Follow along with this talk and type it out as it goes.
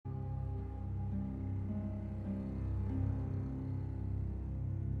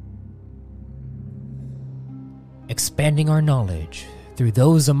Expanding our knowledge through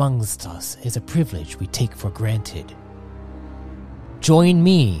those amongst us is a privilege we take for granted. Join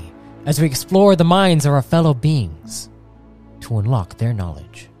me as we explore the minds of our fellow beings to unlock their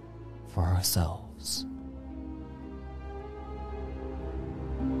knowledge for ourselves.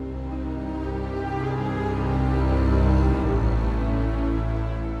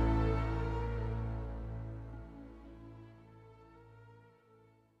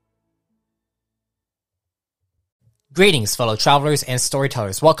 Greetings, fellow travelers and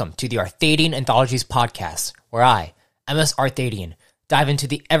storytellers. Welcome to the Arthadian Anthologies podcast, where I, MS Arthadian, dive into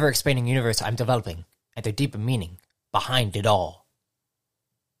the ever-expanding universe I'm developing and the deeper meaning behind it all.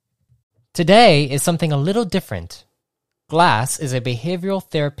 Today is something a little different. Glass is a behavioral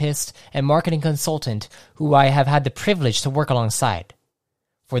therapist and marketing consultant who I have had the privilege to work alongside.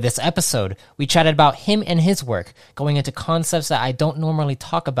 For this episode, we chatted about him and his work, going into concepts that I don't normally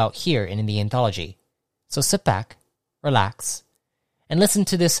talk about here in the anthology. So sit back, relax, and listen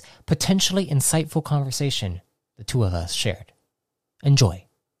to this potentially insightful conversation the two of us shared. Enjoy.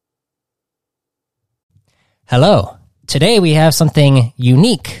 Hello. Today we have something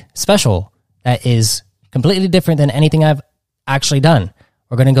unique, special, that is completely different than anything I've actually done.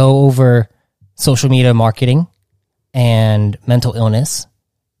 We're going to go over social media marketing and mental illness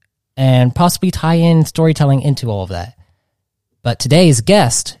and possibly tie in storytelling into all of that. But today's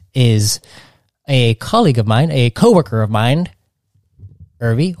guest is a colleague of mine, a coworker of mine,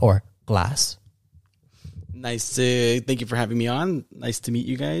 Irvi, or Glass. Thank you for having me on. Nice to meet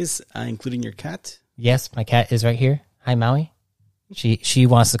you guys, including your cat. Yes, my cat is right here. Hi, Maui. She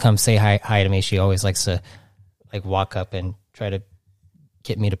wants to come say hi to me. She always likes to walk up and try to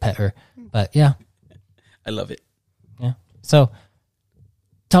get me to pet her. But yeah, I love it. Yeah. So,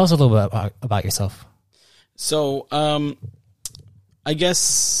 tell us a little bit about yourself. So, I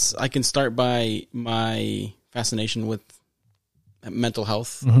guess I can start by my fascination with mental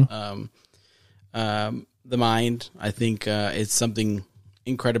health. Mm-hmm. The mind, I think, it's something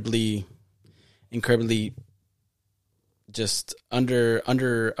incredibly just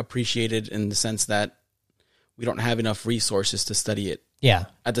underappreciated in the sense that we don't have enough resources to study it. Yeah.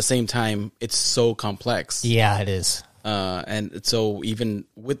 At the same time, it's so complex. Yeah, it is. And so even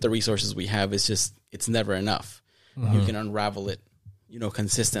with the resources we have, it's never enough. Mm-hmm. You can unravel it,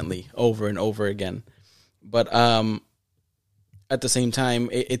 consistently over and over again. But at the same time,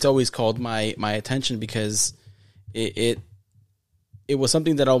 it's always called my attention because it was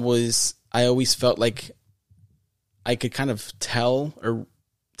something that I always felt like I could kind of tell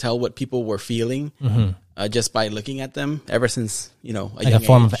what people were feeling, mm-hmm. Just by looking at them. Ever since a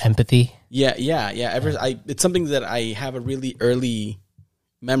form of empathy. Yeah. It's something that I have a really early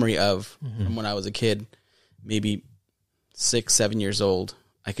memory of, mm-hmm. from when I was a kid, maybe 6-7 years old.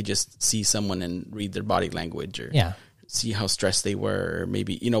 I could just see someone and read their body language, or see how stressed they were, or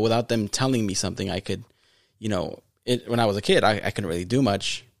maybe without them telling me something, I could, when I was a kid, I couldn't really do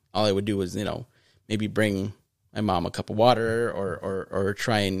much. All I would do was maybe bring my mom a cup of water, or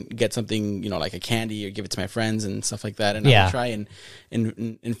try and get something, like a candy, or give it to my friends and stuff like that. And I would try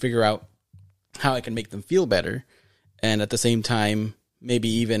and figure out how I can make them feel better. And at the same time, maybe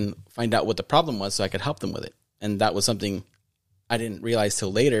even find out what the problem was so I could help them with it. And that was something I didn't realize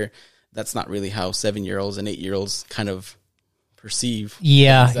till later. That's not really how 7-year-olds and 8-year-olds kind of perceive.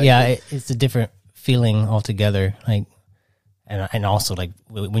 Yeah. It's a different feeling altogether. And also,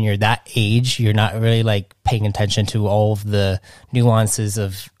 when you're that age, you're not really paying attention to all of the nuances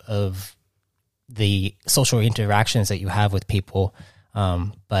of the social interactions that you have with people.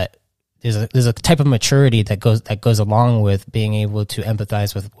 But there's a type of maturity that goes along with being able to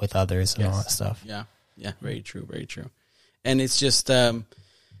empathize with others and all that stuff. Yeah, very true, very true. And it's just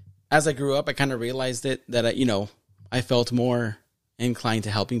as I grew up, I kind of realized that I felt more inclined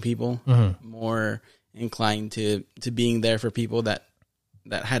to helping people, mm-hmm. more inclined to being there for people that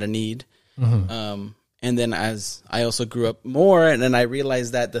had a need. Mm-hmm. And then as I also grew up more, and then I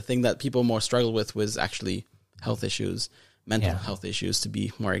realized that the thing that people more struggled with was actually health issues, mental health issues to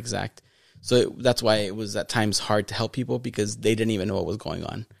be more exact. So that's why it was at times hard to help people, because they didn't even know what was going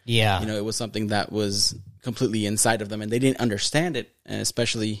on. Yeah. It was something that was completely inside of them, and they didn't understand it. And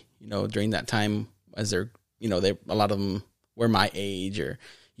especially, during that time, as a lot of them were my age, or,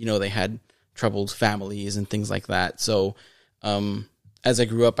 they had troubled families and things like that. So as I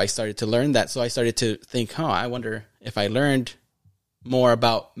grew up, I started to learn that. So I started to think, I wonder if I learned more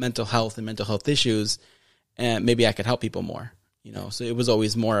about mental health and mental health issues, and maybe I could help people more. So it was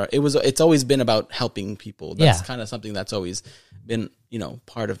always more. It's always been about helping people. That's kind of something that's always been,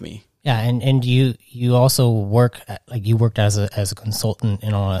 part of me. Yeah, and you also work, you worked as a consultant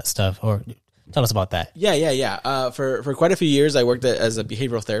and all that stuff, or Tell us about that. Yeah. For quite a few years, I worked as a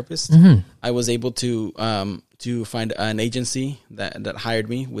behavioral therapist. I was able to find an agency that hired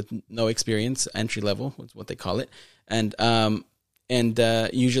me with no experience, entry level, is what they call it, and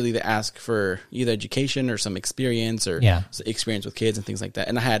usually they ask for either education or some experience or experience with kids and things like that.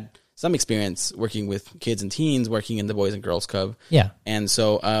 And I had some experience working with kids and teens, working in the Boys and Girls Club. Yeah, and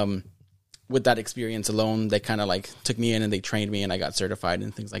so with that experience alone, they kind of like took me in and they trained me and I got certified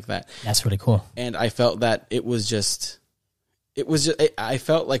and things like that. That's really cool. And I felt that I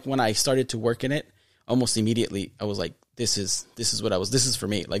felt like when I started to work in it, almost immediately, I was like, this is for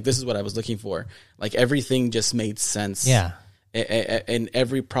me. Like, this is what I was looking for. Like, everything just made sense. Yeah. And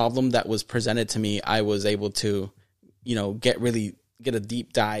every problem that was presented to me, I was able to, get a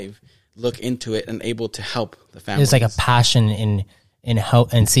deep dive, look into it, and able to help the family. There's like a passion in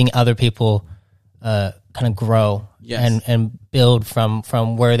help and seeing other people kind of grow and build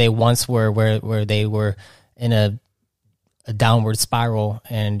from where they once were, where they were in a downward spiral,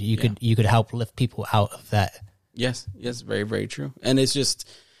 and you could help lift people out of that. Yes, very, very true. And it's just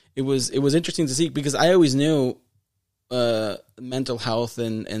it was interesting to see, because I always knew mental health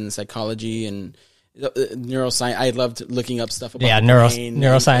and psychology and neuroscience. I loved looking up stuff about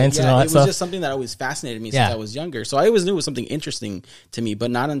neuroscience and all that stuff. It was just something that always fascinated me since I was younger. So I always knew it was something interesting to me, but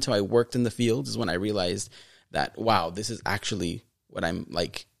not until I worked in the field is when I realized that, wow, this is actually what I'm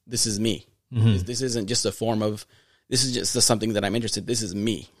like. This is me. Mm-hmm. This isn't just a form of. This is just something that I'm interested. This is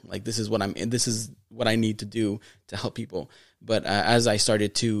me. Like, this is what I'm. This is what I need to do to help people. But as I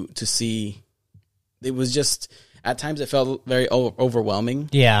started to see, it was just. At times it felt very overwhelming.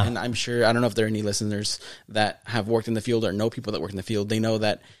 Yeah. And I'm sure, I don't know if there are any listeners that have worked in the field or know people that work in the field. They know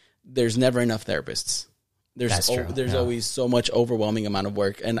that there's never enough therapists. There's always so much overwhelming amount of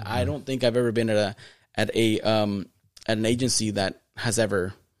work. And I don't think I've ever been at an agency that has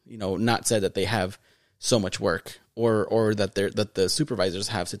ever, not said that they have so much work or that the supervisors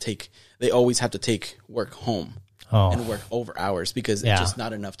they always have to take work home and work over hours because it's just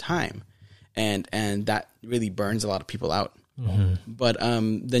not enough time. And that really burns a lot of people out. Mm-hmm. But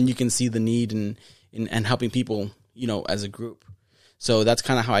then you can see the need in helping people, as a group. So that's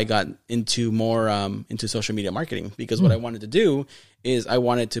kind of how I got into more into social media marketing, because what I wanted to do is I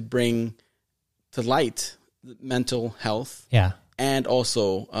wanted to bring to light mental health, and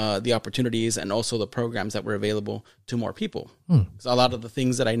also the opportunities and also the programs that were available to more people. So a lot of the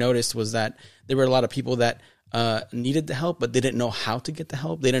things that I noticed was that there were a lot of people that needed the help, but they didn't know how to get the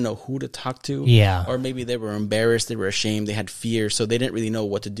help. They didn't know who to talk to. Yeah. Or maybe they were embarrassed, they were ashamed, they had fear, so they didn't really know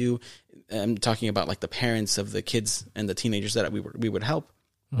what to do. I'm talking about like the parents of the kids and the teenagers that we would help.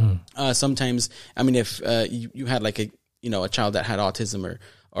 Sometimes, I mean, if you had like a child that had autism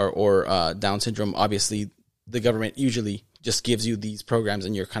or Down syndrome, obviously the government usually just gives you these programs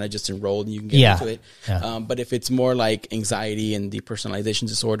and you're kind of just enrolled and you can get into it. Yeah. But if it's more like anxiety and depersonalization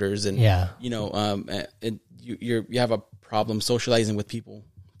disorders and you have a problem socializing with people,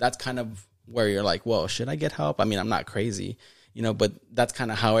 that's kind of where you're like, well, should I get help? I mean, I'm not crazy, but that's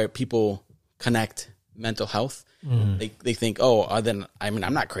kind of how people connect mental health. They think, then I'm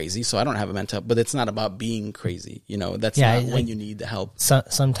not crazy, so I don't have a mental health. But it's not about being crazy. That's not when you need the help.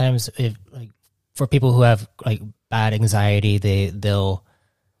 Sometimes if for people who have like bad anxiety, they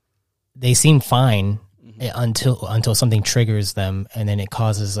seem fine until something triggers them, and then it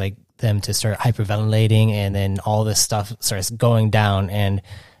causes like them to start hyperventilating, and then all this stuff starts going down, and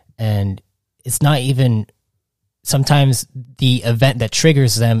it's not even, sometimes the event that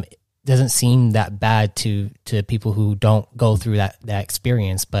triggers them doesn't seem that bad to people who don't go through that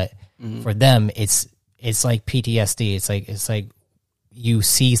experience, but for them it's like PTSD. It's like you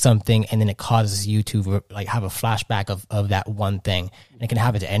see something and then it causes you to like have a flashback of that one thing, and it can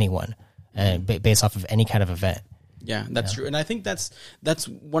happen to anyone based off of any kind of event. Yeah, that's true. And I think that's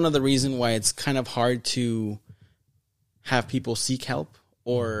one of the reasons why it's kind of hard to have people seek help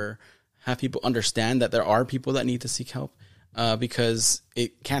or have people understand that there are people that need to seek help, because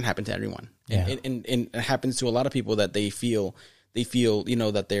it can happen to everyone. Yeah. And it happens to a lot of people that they feel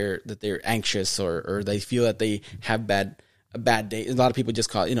that they're anxious or they feel that they have a bad day. A lot of people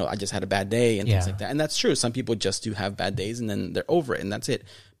just call it, I just had a bad day and things like that. And that's true. Some people just do have bad days and then they're over it and that's it.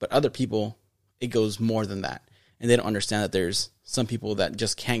 But other people, it goes more than that. And they don't understand that there's some people that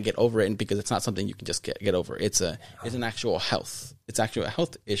just can't get over it, and because it's not something you can just get over. It's an actual health. It's actually a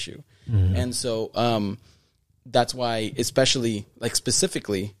health issue. Mm-hmm. And so that's why, especially like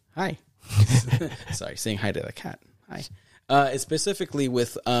specifically, hi. Sorry, saying hi to the cat. Hi. Specifically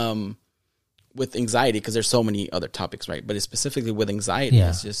with anxiety, because there's so many other topics, right? But it's specifically with anxiety.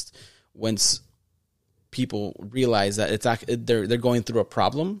 It's just once people realize that they're going through a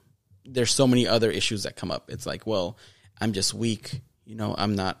problem, there's so many other issues that come up. It's like, well, I'm just weak.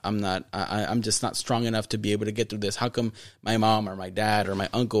 I'm just not strong enough to be able to get through this. How come my mom or my dad or my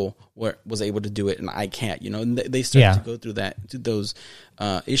uncle was able to do it and I can't, and they start to go through those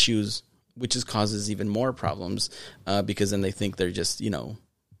issues, which causes even more problems, because then they think they're just,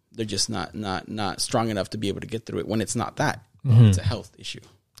 they're just not strong enough to be able to get through it when it's not that. Mm-hmm. It's a health issue.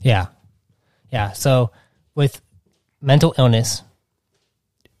 Yeah. Yeah. So with mental illness,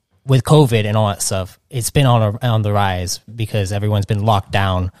 with COVID and all that stuff, it's been on the rise because everyone's been locked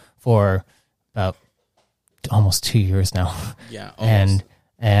down for about almost 2 years now. Yeah, almost.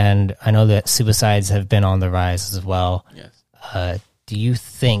 And I know that suicides have been on the rise as well. Yes. Do you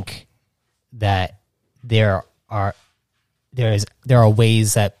think that there are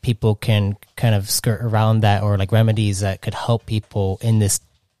ways that people can kind of skirt around that, or like remedies that could help people in this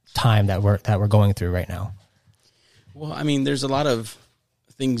time that we're going through right now? Well, I mean, there's a lot of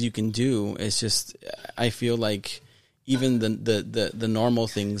things you can do. It's just, I feel like even the normal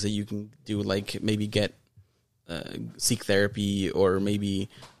things that you can do, like maybe seek therapy or maybe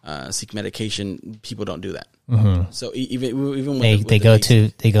seek medication, people don't do that. Mm-hmm. So even when they go to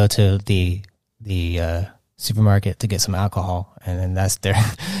the supermarket to get some alcohol, and then that's their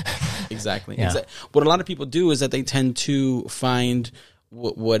exactly. Yeah. What a lot of people do is that they tend to find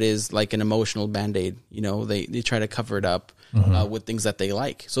what is like an emotional Band-Aid. They try to cover it up. Mm-hmm. With things that they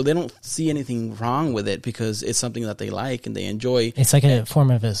like. So they don't see anything wrong with it because it's something that they like and they enjoy. It's like a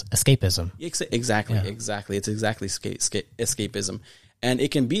form of escapism. Exactly. Yeah. Exactly. It's exactly escapism. And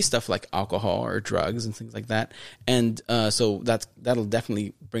it can be stuff like alcohol or drugs and things like that. And so that'll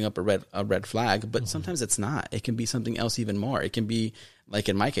definitely bring up a red flag, but sometimes it's not. It can be something else even more. It can be, like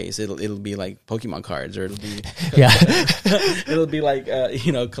in my case, it'll be like Pokemon cards, or it'll be it'll be like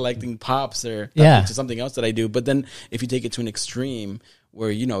collecting pops, or which is something else that I do. But then if you take it to an extreme where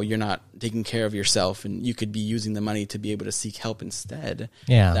you're not taking care of yourself and you could be using the money to be able to seek help instead,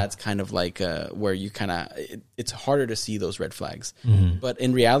 that's kind of like where you kind of it's harder to see those red flags. Mm-hmm. But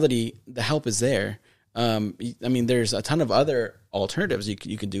in reality, the help is there. I mean, there's a ton of other alternatives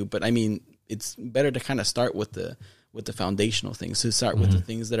you could do, but I mean, it's better to kind of start with the foundational things. So start with the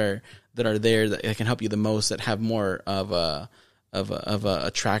things that are there that can help you the most, that have more of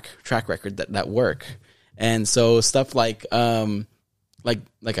a track record that work. And so stuff like I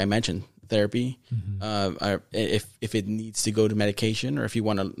mentioned, therapy, if it needs to go to medication, or if you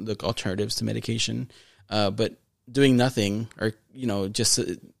want to look alternatives to medication, but doing nothing, or just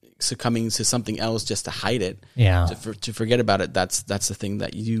succumbing to something else just to hide it, to forget about it, that's the thing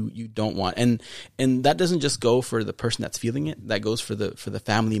that you don't want. And that doesn't just go for the person that's feeling it, that goes for the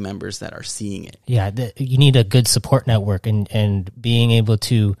family members that are seeing it. You need a good support network, and being able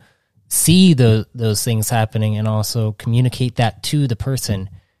to see those things happening, and also communicate that to the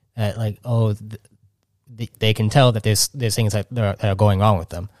person, like, they can tell that there's things that are going on with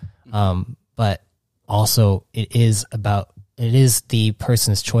them. But also it is the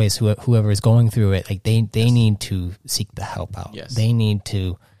person's choice, whoever is going through it. Like they need to seek the help out. Yes. They need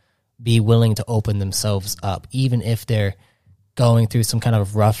to be willing to open themselves up, even if they're going through some kind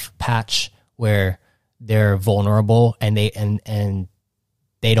of rough patch where they're vulnerable and they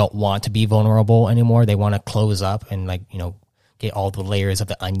don't want to be vulnerable anymore. They want to close up and get all the layers of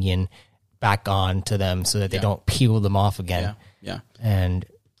the onion back on to them so that they don't peel them off again. Yeah. And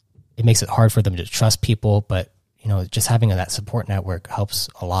it makes it hard for them to trust people, but just having that support network helps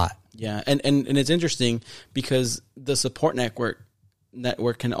a lot. Yeah. And it's interesting because the support network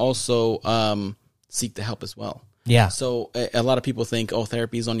can also seek the help as well. Yeah. So a lot of people think,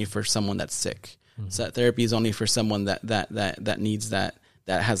 therapy is only for someone that's sick. Mm-hmm. So therapy is only for someone that needs that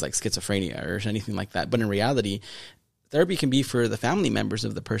has like schizophrenia or anything like that. But in reality, therapy can be for the family members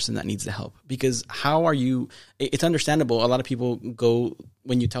of the person that needs the help, because it's understandable. A lot of people go,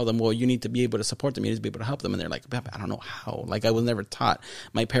 when you tell them, well, you need to be able to support them, you need to be able to help them. And they're like, I don't know how. Like, I was never taught.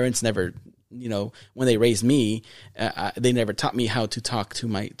 My parents never, when they raised me, they never taught me how to talk to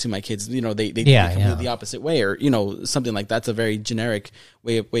my kids. They the opposite way, or, something like that's a very generic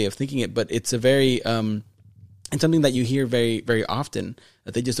way of thinking it. But it's a very, it's something that you hear very, very often,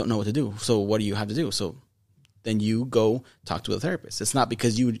 that they just don't know what to do. So what do you have to do? So then you go talk to a therapist. It's not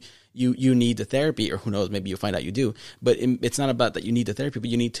because you need the therapy, or who knows, maybe you'll find out you do. But it's not about that you need the therapy, but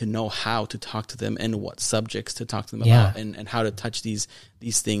you need to know how to talk to them and what subjects to talk to them about, and how to touch these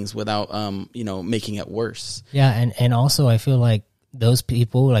things without making it worse. Yeah, and also I feel like those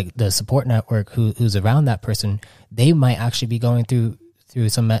people, like the support network who's around that person, they might actually be going through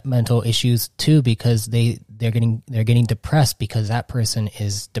some mental issues too, because they're getting depressed because that person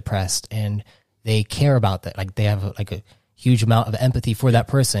is depressed, and they care about that. Like they have a huge amount of empathy for that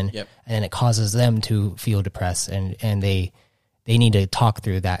person, Yep. and then it causes them to feel depressed, and they need to talk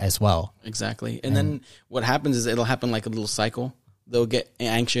through that as well. Exactly. And then what happens is it'll happen like a little cycle. They'll get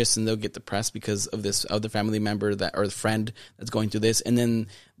anxious and they'll get depressed because of this other family member that or the friend that's going through this, and then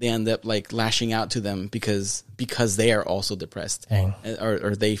they end up like lashing out to them because they are also depressed, Dang.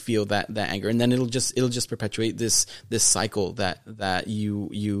 or they feel that anger, and then it'll just perpetuate this cycle that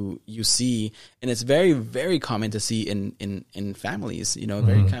you see, and it's very, very common to see in families,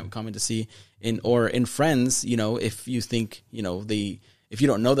 very common to see in friends, if you think if you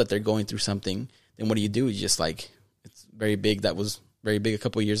don't know that they're going through something, then what do? You just like, it's very big. That was very big a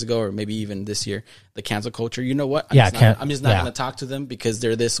couple of years ago, or maybe even this year, the cancel culture. You know what? I'm just not going to talk to them because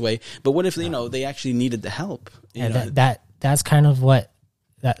they're this way. But what if they actually needed the help? That's kind of what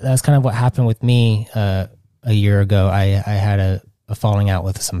that's kind of what happened with me a year ago. I had a falling out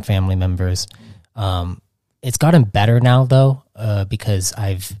with some family members. It's gotten better now though, because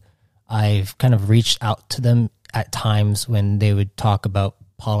I've kind of reached out to them at times when they would talk about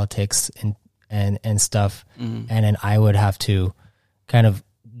politics and stuff, and then I would have to kind of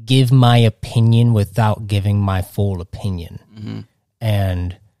give my opinion without giving my full opinion,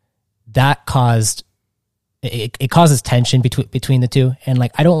 and that caused it causes tension between the two. And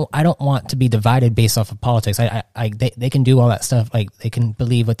like I don't want to be divided based off of politics. They can do all that stuff, like they can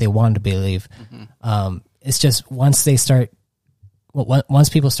believe what they want to believe. It's just once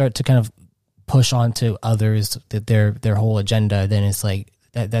people start to kind of push onto others their whole agenda, then it's like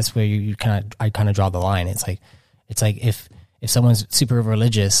that's where I kind of draw the line. It's like if someone's super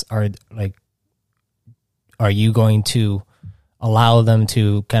religious, are you going to allow them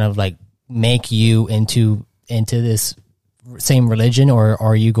to kind of like make you into this same religion, or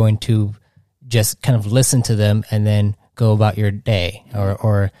are you going to just kind of listen to them and then go about your day,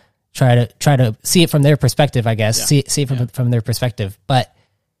 or try to see it from their perspective, I guess. See it from their perspective, but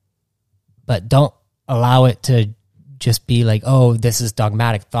don't allow it to just be like, oh, this is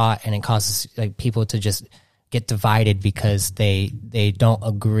dogmatic thought, and it causes like people to just get divided because they don't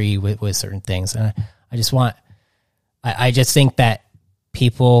agree with certain things. And I just think that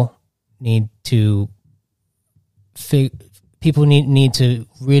people need to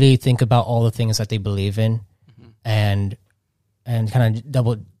really think about all the things that they believe in, and kind of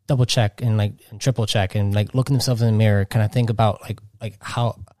double check and triple check and like look at themselves in the mirror, kind of think about like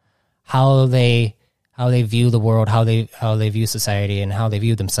how they view the world, how they view society, and how they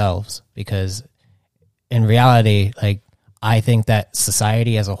view themselves. Because in reality, like, I think that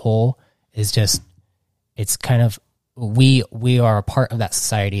society as a whole is just, it's kind of, we are a part of that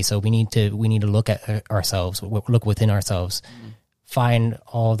society. So we need to look at ourselves, look within ourselves, find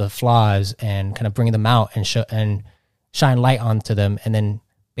all the flaws and kind of bring them out and show and shine light onto them. And then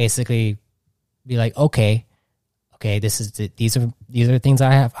basically be like, okay, these are things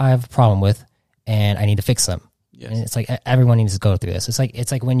I have a problem with, and I need to fix them. Yes. And it's like everyone needs to go through this.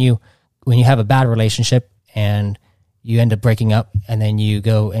 It's like when you have a bad relationship and you end up breaking up, and then you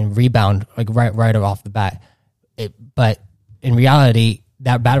go and rebound like right off the bat. But in reality,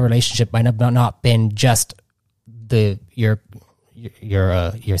 that bad relationship might have not been just your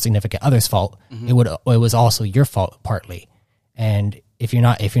significant other's fault. It was also your fault partly. And if you're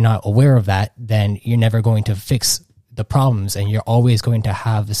not aware of that, then you're never going to fix the problems, and you're always going to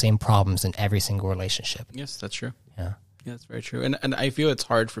have the same problems in every single relationship. Yes, that's true. Yeah, that's very true. And I feel it's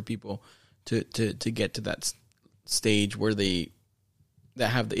hard for people to get to that stage where they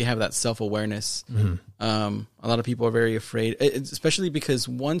have that self-awareness. A lot of people are very afraid, especially because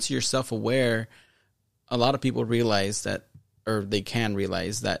once you're self-aware, a lot of people realize that, or they can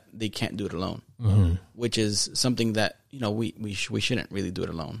realize that they can't do it alone, which is something that we shouldn't really do it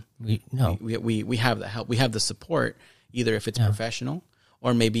alone. We have the help, we have the support, either if it's professional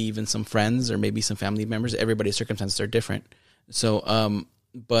or maybe even some friends or maybe some family members. Everybody's circumstances are different, so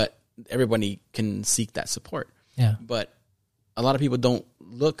but everybody can seek that support. Yeah, but a lot of people don't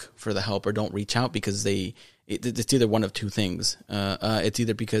look for the help or don't reach out because it's either one of two things. It's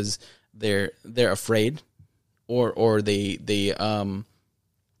either because they're afraid, or they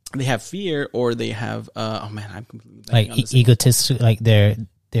have fear, or they have I'm completely like egotistic, like they're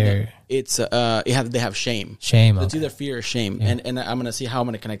it's they have shame. So it's either fear or shame. And I'm gonna see how I'm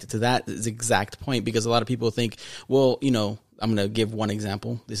gonna connect it to that exact point, because a lot of people think, well, I'm gonna give one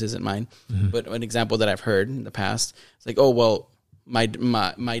example. This isn't mine, but an example that I've heard in the past. It's like, oh well, my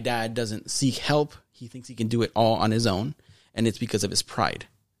dad doesn't seek help. He thinks he can do it all on his own, and it's because of his pride.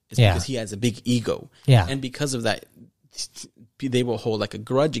 It's because he has a big ego. Yeah. And because of that, they will hold like a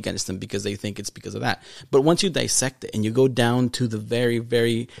grudge against him because they think it's because of that. But once you dissect it and you go down to the very,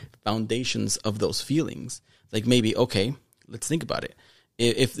 very foundations of those feelings, like maybe, okay, let's think about it.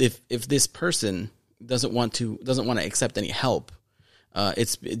 If this person doesn't want to accept any help,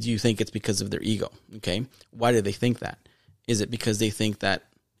 do you think it's because of their ego? Okay. Why do they think that? Is it because they think that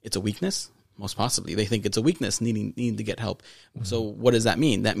it's a weakness? Most possibly. They think it's a weakness, needing to get help. Mm-hmm. So what does that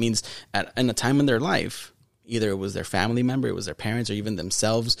mean? That means in a time in their life, either it was their family member, it was their parents, or even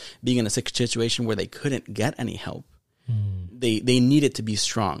themselves being in a situation where they couldn't get any help. They needed to be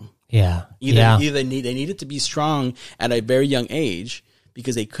strong. Yeah. Either they needed to be strong at a very young age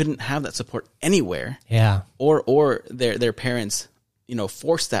because they couldn't have that support anywhere. Yeah. Or their parents,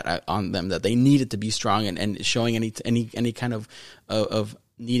 forced that on them, that they needed to be strong, and showing any kind of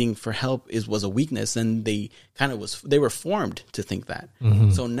needing for help was a weakness, and they were formed to think that. Mm-hmm.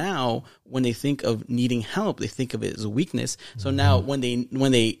 So now when they think of needing help, they think of it as a weakness. So now when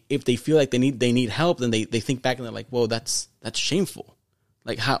if they feel like they need help, then they think back and they're like, whoa, that's shameful.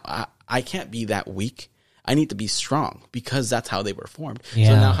 Like, how I can't be that weak. I need to be strong, because that's how they were formed. Yeah.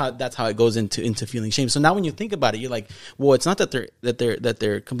 So now that's how it goes into feeling shame. So now when you think about it, you're like, well, it's not that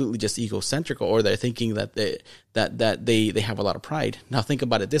they're completely just egocentric, or they're thinking that they have a lot of pride. Now think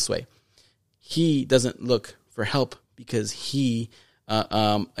about it this way: he doesn't look for help because he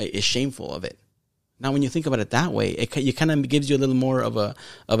is shameful of it. Now when you think about it that way, it kind of gives you a little more of an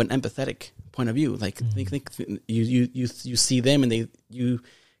empathetic point of view. Like think you see them, and you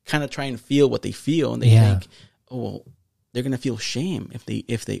kind of try and feel what they feel, and they think, oh, well, they're gonna feel shame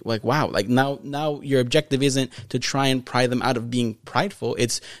if they like, wow, like now your objective isn't to try and pry them out of being prideful.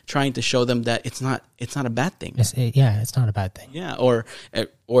 It's trying to show them that it's not a bad thing. It's not a bad thing. Yeah, or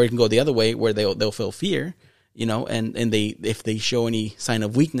it can go the other way, where they'll feel fear, and if they show any sign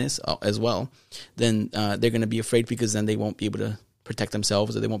of weakness as well, then they're gonna be afraid, because then they won't be able to protect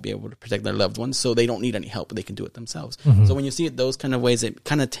themselves, or they won't be able to protect their loved ones, so they don't need any help. They can do it themselves. Mm-hmm. So when you see it those kind of ways, it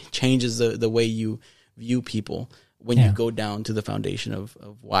kind of changes the way you view people when you go down to the foundation of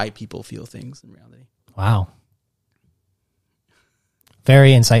why people feel things in reality. Wow.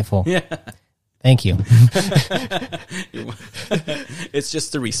 Very insightful. Yeah. Thank you. It's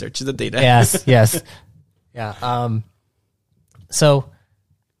just the research, the data. Yes. Yeah. So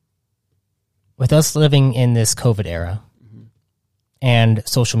with us living in this COVID era, and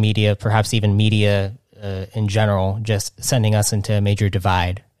social media, perhaps even media in general, just sending us into a major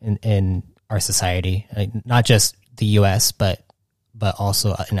divide in our society, not just the U.S., but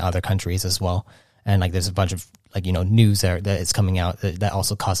also in other countries as well. And like, there's a bunch of news that is coming out that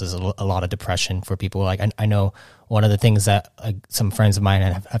also causes a lot of depression for people. Like I know one of the things that some friends of mine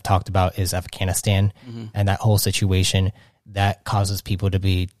have talked about is Afghanistan, and that whole situation that causes people to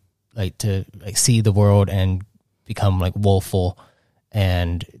be to see the world and become woeful.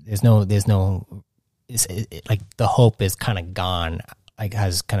 And there's no, like the hope is kind of gone,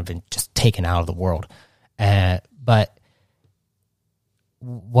 has kind of been just taken out of the world. But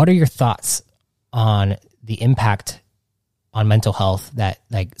what are your thoughts on the impact on mental health that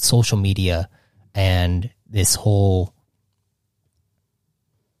social media and this whole,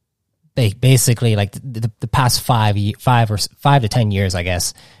 basically the past 5 to 10 years, I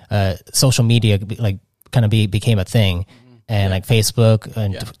guess, social media kind of became a thing. And Facebook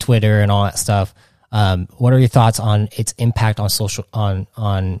and Twitter and all that stuff. What are your thoughts on its impact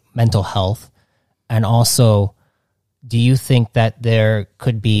on mental health? And also, do you think that there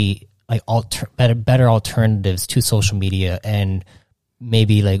could be better alternatives to social media, and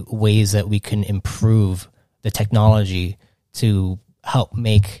maybe ways that we can improve the technology to help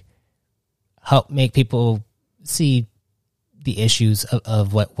make people see the issues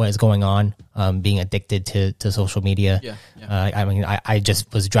of what is going on, being addicted to social media. Yeah. I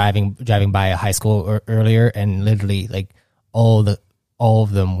just was driving by a high school earlier, and literally all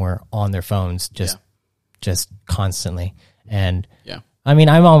of them were on their phones, just constantly. And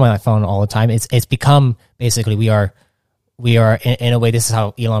I'm on my phone all the time. It's become basically we are in a way. This is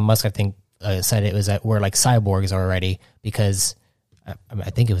how Elon Musk, I think, said it, was that we're like cyborgs already, because I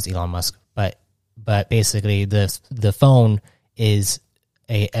think it was Elon Musk, but basically the phone is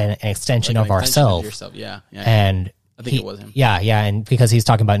an extension of ourselves. Yeah. And I think it was him. Yeah, and because he's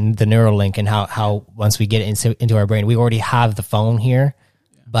talking about the Neuralink and how once we get into our brain, we already have the phone here,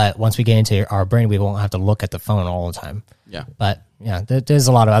 but once we get into our brain, we won't have to look at the phone all the time. Yeah. But there's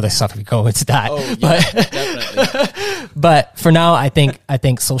a lot of other stuff we go into that. Oh, yeah, definitely. But for now, I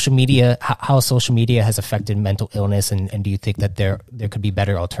think social media, how social media has affected mental illness, and do you think that there could be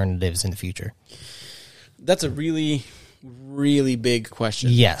better alternatives in the future? That's a really, really big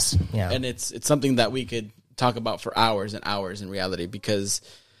question. Yes. Yeah. And it's something that we could talk about for hours and hours in reality, because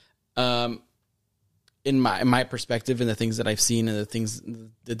in my perspective and the things that I've seen and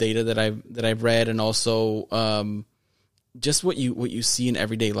the data that I've read, and also just what you see in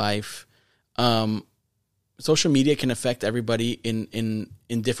everyday life. Social media can affect everybody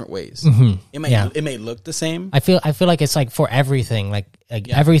in different ways. It may look the same. I feel like it's like for everything, like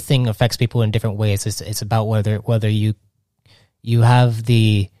everything affects people in different ways. It's about whether you have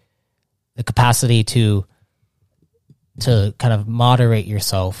the capacity to kind of moderate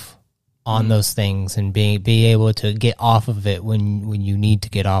yourself on those things and be able to get off of it when you need to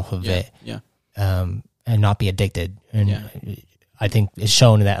get off of it. Yeah. And not be addicted. And I think it's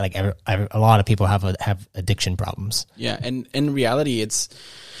shown that like a lot of people have addiction problems. Yeah, and in reality, it's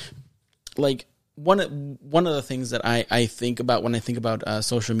like one of the things that I think about when I think about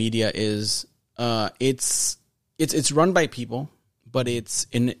social media is it's run by people, but it's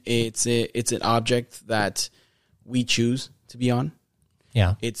an object that we choose to be on.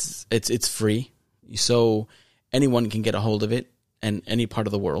 Yeah, it's free, so anyone can get a hold of it in any part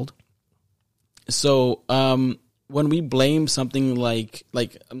of the world. So when we blame something like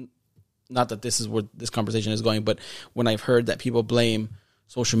not that this is where this conversation is going, but when I've heard that people blame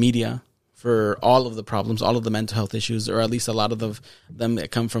social media for all of the problems, all of the mental health issues, or at least a lot of them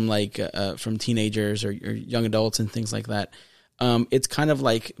that come from from teenagers or young adults and things like that, it's kind of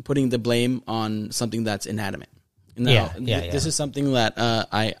like putting the blame on something that's inanimate. Now, this is something that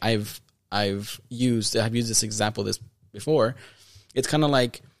I've used this example before. It's kind of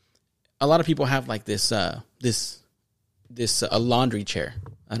like a lot of people have like this laundry chair.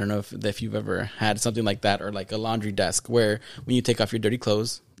 I don't know if you've ever had something like that, or like a laundry desk where when you take off your dirty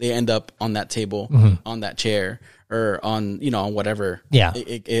clothes, they end up on that table, on that chair, or on whatever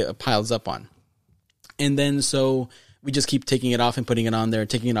it piles up on. And then so we just keep taking it off and putting it on there,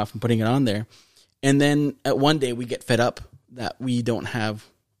 taking it off and putting it on there. And then at one day we get fed up that we don't have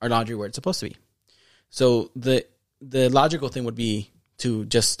our laundry where it's supposed to be. So the logical thing would be to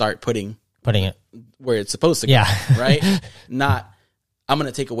just start putting it where it's supposed to go, right? Not, I'm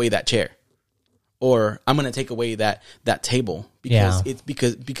going to take away that chair, or I'm going to take away that table, because it's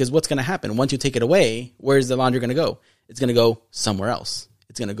because what's going to happen once you take it away? Where's the laundry going to go? It's going to go somewhere else.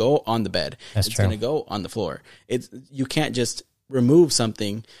 It's going to go on the bed. It's going to go on the floor. You can't just remove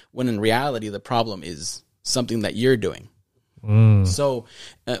something when in reality the problem is something that you're doing. So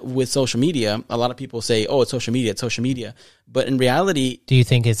with social media, a lot of people say, "Oh, it's social media," but in reality, do you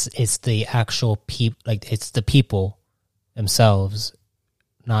think it's the actual it's the people themselves,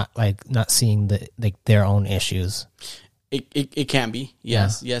 not seeing their own issues? It can be,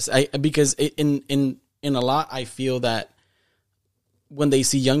 yes. Because in a lot, I feel that when they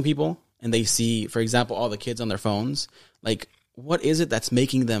see young people and they see, for example, all the kids on their phones, like, what is it that's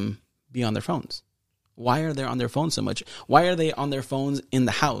making them be on their phones? Why are they on their phones so much? Why are they on their phones in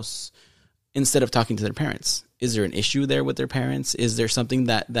the house instead of talking to their parents? Is there an issue there with their parents? Is there something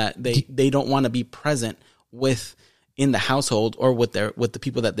that they don't want to be present with in the household, or with the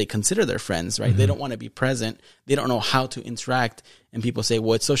people that they consider their friends, right? They don't want to be present. They don't know how to interact. And people say,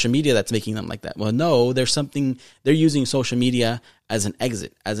 well, it's social media that's making them like that. Well, no, they're using social media as an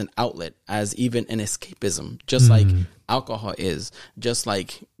exit, as an outlet, as even an escapism, just like alcohol is, just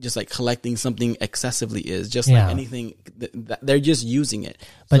like collecting something excessively is, just like anything. They're just using it.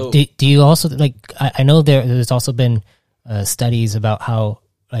 But so, do you also, I know there's also been studies about how,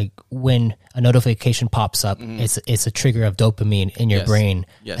 like, when a notification pops up, it's a trigger of dopamine in your brain,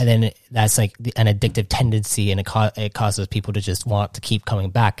 and then that's like an addictive tendency, and it causes people to just want to keep coming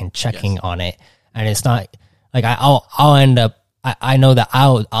back and checking on it. And it's not like I'll end up. I know that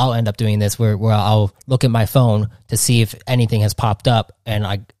I'll end up doing this where I'll look at my phone to see if anything has popped up,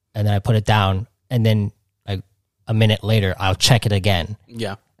 and then I put it down, and then like a minute later I'll check it again.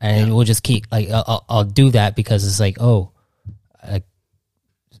 And we'll just keep I'll do that because it's like,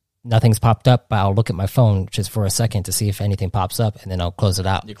 nothing's popped up, but I'll look at my phone just for a second to see if anything pops up, and then I'll close it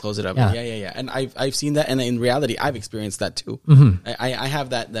out. You close it up. Yeah. And I've seen that, and in reality, I've experienced that too. I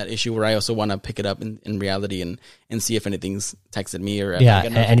have that issue where I also want to pick it up in reality and see if anything's texted me, or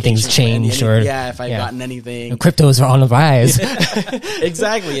anything's changed, or if I've gotten anything. Cryptos are on the rise.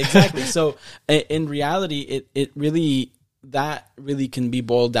 Exactly. So in reality, it really can be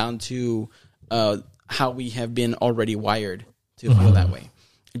boiled down to how we have been already wired to feel that way.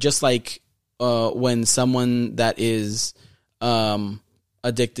 Just like when someone that is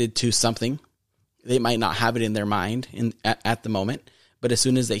addicted to something, they might not have it in their mind at the moment, but as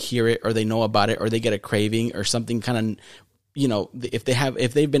soon as they hear it, or they know about it, or they get a craving or something, kind of,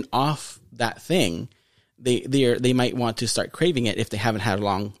 if they've been off that thing, they might want to start craving it if they haven't had a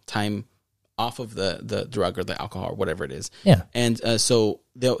long time off of the drug or the alcohol or whatever it is. And so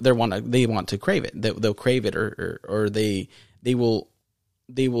they want to crave it. They'll crave it, or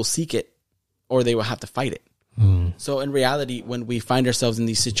they will seek it, or they will have to fight it. So in reality, when we find ourselves in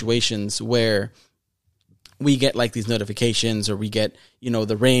these situations where we get like these notifications or we get,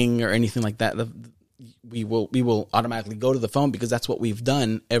 the ring or anything like that, we will automatically go to the phone because that's what we've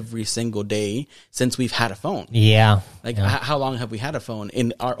done every single day since we've had a phone. Yeah. How long have we had a phone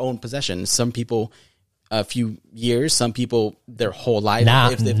in our own possession? Some people a few years, some people their whole life.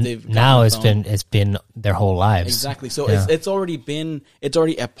 Now, if they've now it's been their whole lives. Exactly. So it's already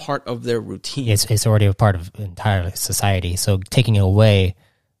a part of their routine. It's already a part of entire society. So taking it away,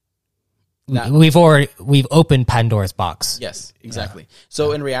 we've opened Pandora's box. Yes, exactly. Yeah.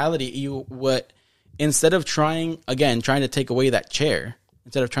 So in reality, instead of trying to take away that chair,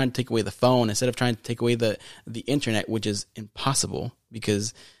 instead of trying to take away the phone, instead of trying to take away the internet, which is impossible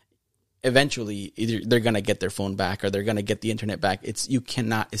because eventually either they're going to get their phone back or they're going to get the internet back. You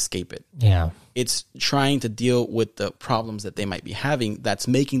cannot escape it. Yeah. It's trying to deal with the problems that they might be having that's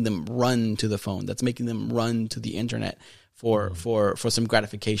making them run to the phone, that's making them run to the internet for some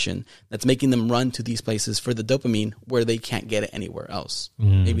gratification, that's making them run to these places for the dopamine where they can't get it anywhere else.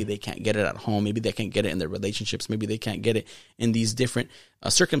 Maybe they can't get it at home. Maybe they can't get it in their relationships. Maybe they can't get it in these different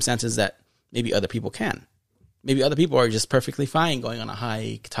circumstances that maybe other people can. Maybe other people are just perfectly fine going on a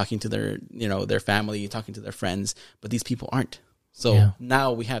hike, talking to their family, talking to their friends, but these people aren't. So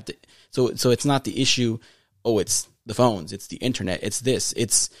now we have to. So it's not the issue. Oh, it's the phones. It's the internet. It's this.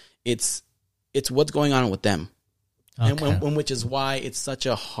 It's what's going on with them, and which is why it's such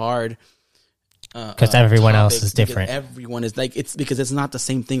a hard. Because everyone else is different. Everyone is it's because it's not the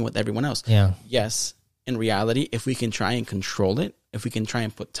same thing with everyone else. Yeah. Yes. In reality, if we can try and control it, if we can try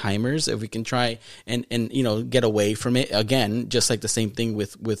and put timers, if we can try and get away from it, again, just like the same thing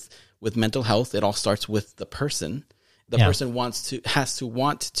with mental health, it all starts with the person. The person has to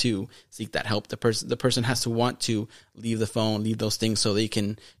want to seek that help. The person has to want to leave the phone, leave those things, so they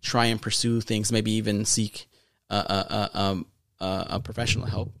can try and pursue things, maybe even seek a professional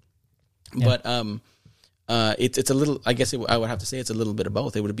help. Yeah. But it's a little, I guess I would have to say it's a little bit of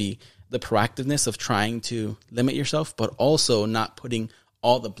both. It would be the proactiveness of trying to limit yourself, but also not putting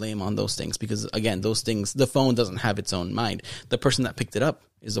all the blame on those things. Because again, those things, the phone doesn't have its own mind. The person that picked it up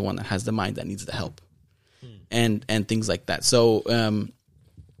is the one that has the mind that needs the help and things like that. So,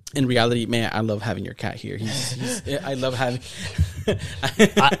 in reality, man, I love having your cat here. I love having.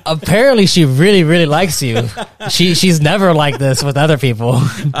 Apparently, she really, really likes you. She's never like this with other people.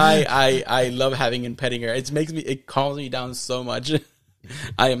 I love having and petting her. It calms me down so much.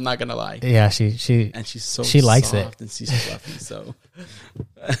 I am not gonna lie. Yeah, she's so she likes soft it and she's fluffy. So,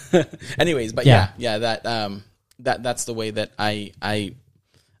 anyways, but that's the way that I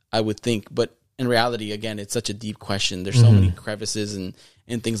would think. But in reality, again, it's such a deep question. There's so many crevices and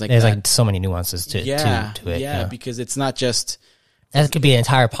things like that. There's like so many nuances to it. Yeah, because it's not just. That could be an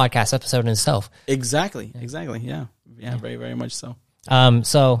entire podcast episode in itself. Exactly. Yeah, very, very much so.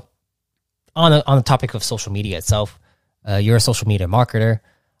 So on the topic of social media itself, you're a social media marketer.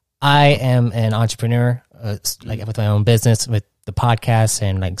 I am an entrepreneur, like with my own business, with the podcast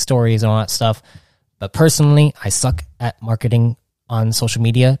and like stories and all that stuff. But personally, I suck at marketing on social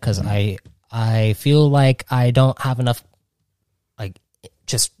media because I feel like I don't have enough,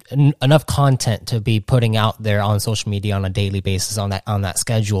 just enough content to be putting out there on social media on a daily basis on that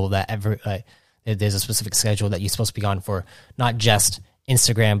schedule that there's a specific schedule that you're supposed to be on for not just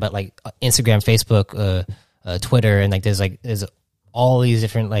Instagram, but like Instagram, Facebook, Twitter, and like there's all these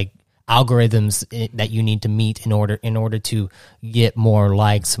different like algorithms that you need to meet in order to get more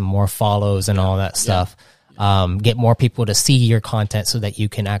likes, more follows, and all that stuff. Get more people to see your content so that you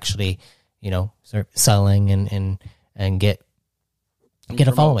can actually, start selling and get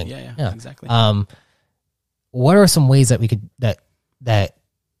a following. Yeah, exactly. What are some ways that we could that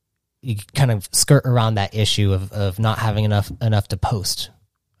you could kind of skirt around that issue of not having enough to post,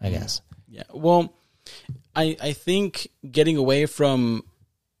 I guess? Yeah. Well, I think getting away from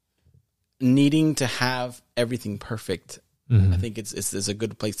needing to have everything perfect, I think it's a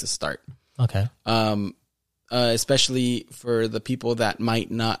good place to start. Okay. Especially for the people that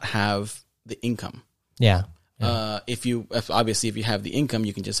might not have the income. Yeah. If you have the income,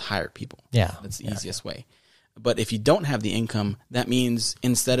 you can just hire people. Yeah. That's the easiest way. But if you don't have the income, that means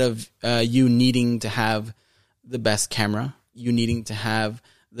instead of you needing to have the best camera, you needing to have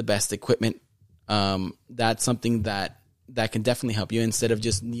the best equipment, that's something that can definitely help you instead of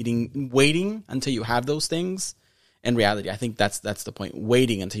just waiting until you have those things. In reality, I think that's the point.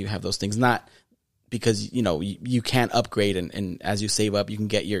 Waiting until you have those things, not because you can't upgrade and as you save up, you can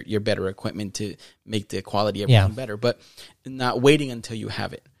get your better equipment to make the quality everything better. But not waiting until you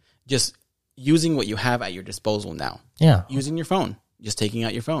have it, just using what you have at your disposal now. Yeah, using your phone. just taking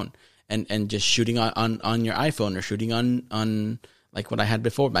out your phone and just shooting on your iPhone or shooting on like what I had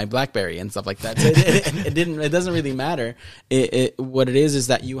before, my BlackBerry and stuff like that. So it doesn't really matter. What it is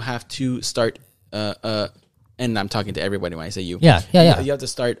that you have to start, and I'm talking to everybody when I say you. Yeah. You have to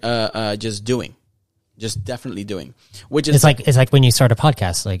start just doing. Just definitely doing, which is it's like when you start a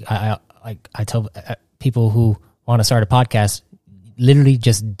podcast. Like I tell people who want to start a podcast, literally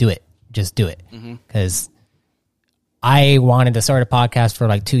just do it. Just do it. Because I wanted to start a podcast for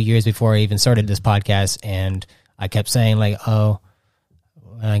like 2 years before I even started this podcast, and I kept saying like, oh,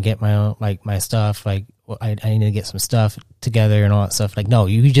 when I get my own, like my stuff, like I need to get some stuff together and all that stuff. Like, no,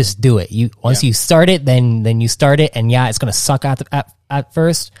 you just do it. Once you start it, then you start it, and yeah, it's gonna suck at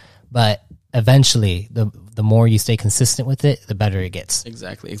first, but eventually, the more you stay consistent with it, the better it gets.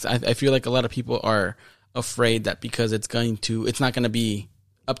 Exactly. I feel like a lot of people are afraid that because it's not going to be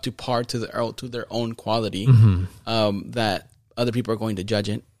up to par to their own quality, that other people are going to judge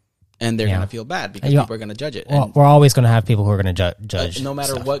it, and they're going to feel bad because people are going to judge it. Well, we're always going to have people who are going to judge. No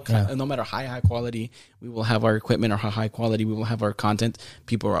matter stuff. no matter how high quality we will have our equipment or how high quality we will have our content,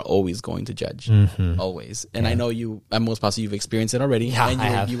 people are always going to judge. Always. And I know most possibly you've experienced it already,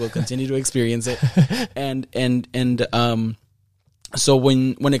 and you will continue to experience it. So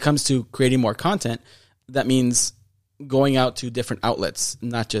when it comes to creating more content, that means going out to different outlets,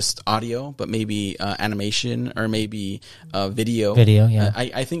 not just audio, but maybe animation or maybe video.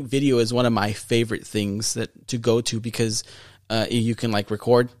 I think video is one of my favorite things to go to because you can like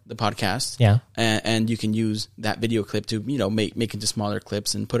record the podcast, and you can use that video clip to make into smaller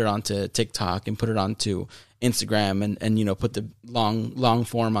clips and put it onto TikTok and put it onto Instagram and put the long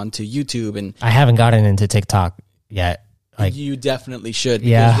form onto YouTube. And I haven't gotten into TikTok yet. Like, you definitely should,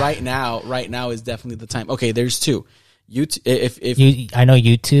 because right now is definitely the time. Okay, there's two. I know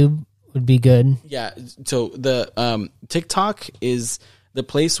YouTube would be good. Yeah. So the TikTok is the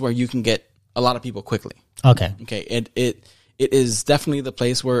place where you can get a lot of people quickly. Okay. It is definitely the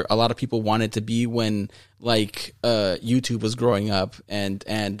place where a lot of people wanted to be when like YouTube was growing up and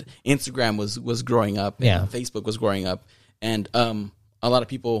Instagram was growing up and Facebook was growing up, and a lot of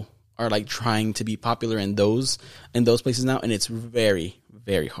people are like trying to be popular in those places now, and it's very,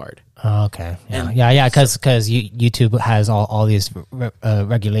 very hard. Oh, okay. Because YouTube has all these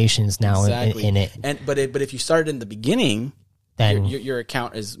regulations now in it. But if you started in the beginning, then your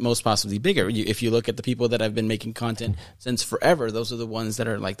account is most possibly bigger. If you look at the people that have been making content since forever, those are the ones that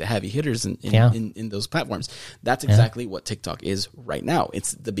are like the heavy hitters in those platforms. That's exactly what TikTok is right now.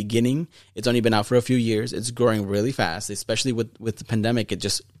 It's the beginning. It's only been out for a few years. It's growing really fast, especially with the pandemic. It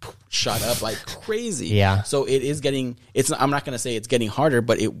just shot up like crazy. Yeah. So it is getting. I'm not going to say it's getting harder,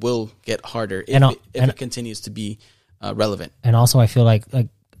 but it will get harder if it continues to be relevant. And also, I feel like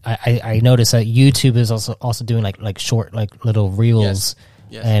I noticed that YouTube is also doing like short like little reels,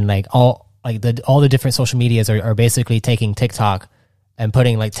 and like all the different social medias are basically taking TikTok and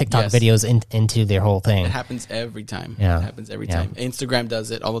putting like TikTok videos into their whole thing. It happens every time. Yeah, it happens every time. Instagram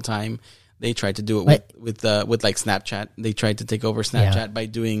does it all the time. They tried to do it with like Snapchat. They tried to take over Snapchat by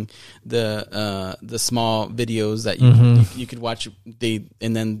doing the small videos that you could watch.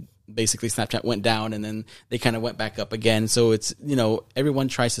 And then basically Snapchat went down, and then they kind of went back up again. So it's everyone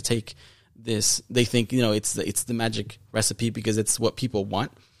tries to take this. They think it's the magic recipe because it's what people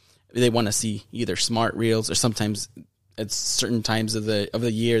want. They want to see either smart reels, or sometimes at certain times of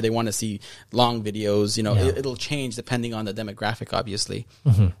the year they want to see long videos. It'll change depending on the demographic, obviously.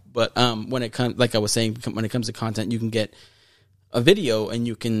 But when it comes, like I was saying, when it comes to content, you can get a video, and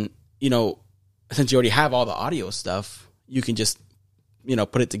you can since you already have all the audio stuff, you can just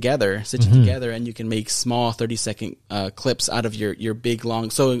put it together, stitch it together, and you can make small 30-second clips out of your big long.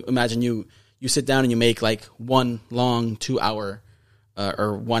 So imagine you sit down and you make like one long 2 hour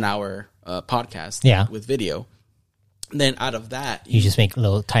or 1 hour podcast with video. And then out of that, you just make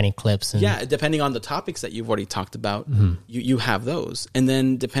little tiny clips. And depending on the topics that you've already talked about, you have those. And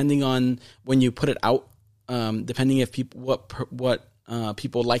then depending on when you put it out, depending if people what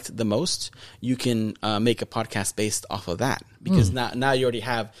people liked the most, you can make a podcast based off of that, because now you already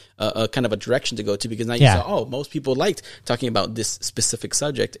have a kind of a direction to go to, because now you say, most people liked talking about this specific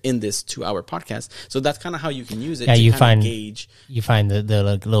subject in this 2 hour podcast. So that's kind of how you can use it. Yeah, to you kind of gauge. You find the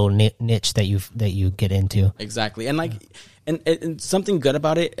like little niche that you get into. Exactly. And like, and something good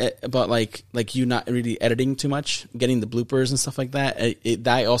about it, about like you not really editing too much, getting the bloopers and stuff like that.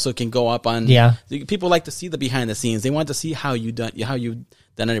 That also can go up on. Yeah. People like to see the behind the scenes. They want to see how you've done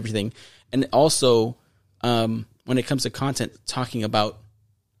everything. And also, when it comes to content, talking about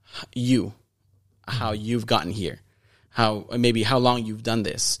how you've gotten here. maybe how long you've done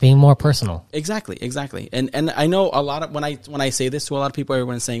this. Being more personal. Exactly. And I know a lot of when I say this to a lot of people,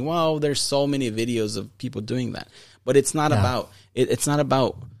 everyone's saying, "Well, there's so many videos of people doing that," but it's not about it's not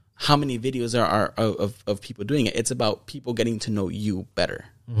about how many videos there are of people doing it. It's about people getting to know you better.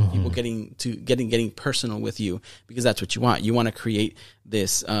 People getting personal with you, because that's what you want. You want to create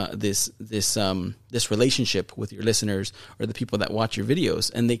this relationship with your listeners or the people that watch your videos,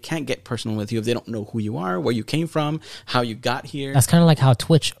 and they can't get personal with you if they don't know who you are, where you came from, how you got here. That's kind of like how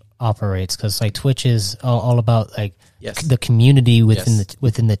Twitch operates, because like Twitch is all about like Yes. the community within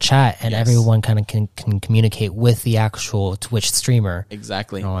the chat, and Yes. everyone kind of can communicate with the actual Twitch streamer.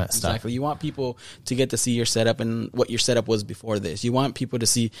 Exactly. And all that stuff. Exactly. You want people to get to see your setup and what your setup was before this. You want people to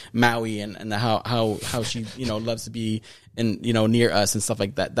see Maui and how she, loves to be near us and stuff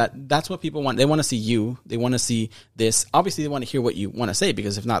like that. That's what people want. They want to see you. They want to see this. Obviously, they want to hear what you want to say,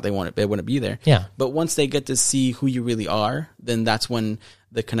 because if not, they wouldn't be there. Yeah. But once they get to see who you really are, then that's when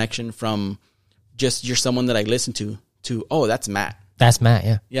the connection from just you're someone that I listen to, oh, that's Matt. That's Matt,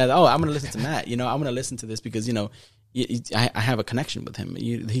 yeah. Yeah. Oh, I'm going to listen to Matt. I'm going to listen to this because, I have a connection with him.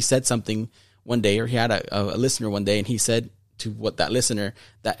 He said something one day, or he had a listener one day, and he said to that listener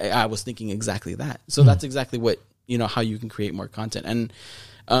that I was thinking exactly that. So that's exactly what, how you can create more content. And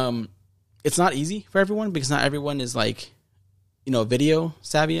it's not easy for everyone, because not everyone is like, video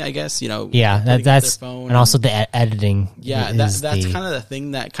savvy, I guess, Yeah, that's, and also the editing. Yeah, that's kind of the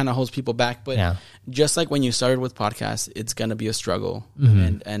thing that kind of holds people back. But just like when you started with podcasts, it's going to be a struggle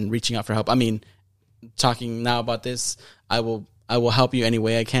and reaching out for help. I mean, talking now about this, I will help you any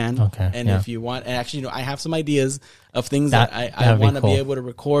way I can. Okay, and if you want, and actually, I have some ideas of things that I want to be able to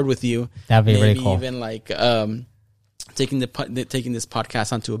record with you. That'd be Maybe really cool. even like taking this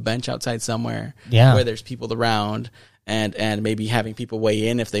podcast onto a bench outside somewhere, Yeah. where there's people around. And maybe having people weigh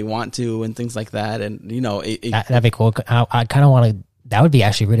in if they want to, and things like that. And that'd be cool. I kind of want to. That would be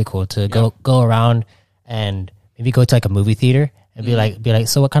actually really cool to go around and maybe go to like a movie theater and be like,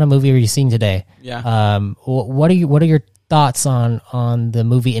 so what kind of movie are you seeing today? Yeah. What are your thoughts on the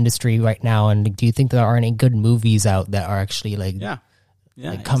movie industry right now? And do you think there are any good movies out that are actually like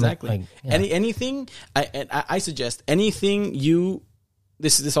exactly. Like, yeah. Anything I suggest anything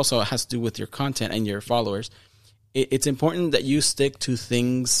this also has to do with your content and your followers. It's important that you stick to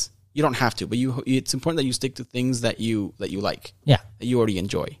things. You don't have to, but it's important that you stick to things that you like. Yeah. That you already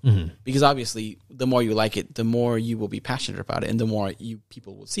enjoy. Because obviously, the more you like it, the more you will be passionate about it, and the more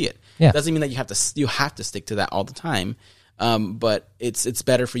people will see it. Yeah. Doesn't mean that you have to stick to that all the time. But it's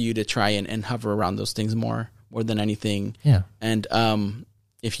better for you to try and hover around those things more than anything. Yeah. And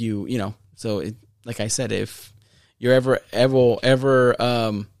if like I said, if you're ever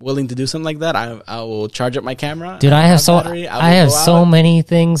willing to do something like that, I will charge up my camera. Dude, I have so many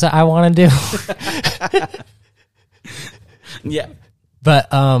things that I want to do. Yeah,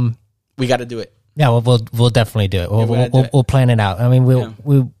 but we got to do it. Yeah, we'll definitely do it. We'll plan it out. I mean,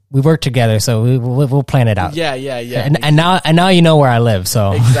 we work together, so we'll plan it out. Yeah. And now you know where I live,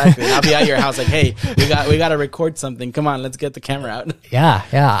 so exactly. I'll be at your house like, hey, we got to record something. Come on, let's get the camera out. Yeah.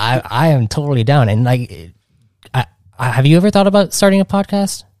 I am totally down. And like, have you ever thought about starting a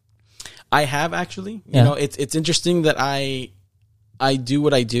podcast? I have actually. You know, it's interesting that I do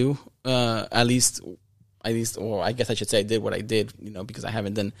what I do. At least, or I guess I should say I did what I did. Because I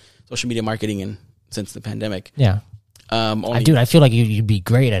haven't done social media marketing since the pandemic. Yeah. I feel like you'd be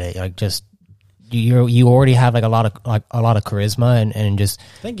great at it. Like, just you already have like a lot of charisma and just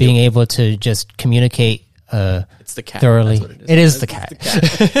being able to just communicate. It's the cat. Thoroughly. That's what it is the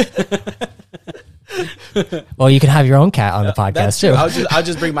cat. Well, you can have your own cat on the podcast too. I'll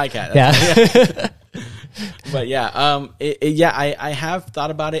just bring my cat. Yeah. But yeah, I have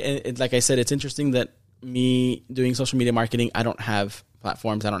thought about it, and like I said, it's interesting that me doing social media marketing, I don't have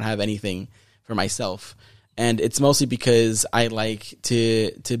platforms, I don't have anything for myself, and it's mostly because I like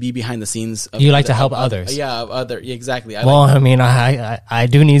to be behind the scenes. You like to help others. Yeah, exactly. I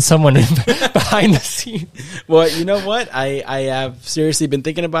do need someone behind the scenes. Well, you know what? I have seriously been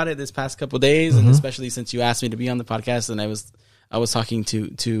thinking about it this past couple of days, and especially since you asked me to be on the podcast, and I was talking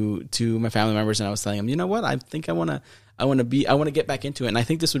to my family members, and I was telling them, you know what? I think I want to get back into it, and I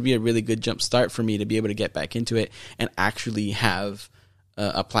think this would be a really good jump start for me to be able to get back into it and actually have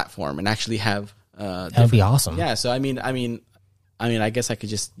a platform and actually have. That would be awesome. Yeah. So I mean, I guess I could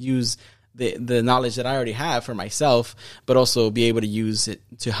just use the knowledge that I already have for myself, but also be able to use it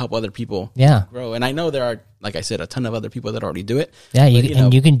to help other people grow. And I know there are, like I said, a ton of other people that already do it. Yeah.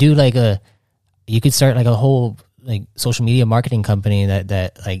 You can do you could start like a whole like social media marketing company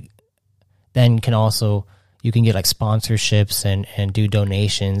that like then can also, you can get like sponsorships and do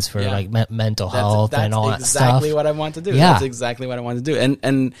donations for like mental health and all that stuff. That's exactly what I want to do. Yeah. That's exactly what I want to do.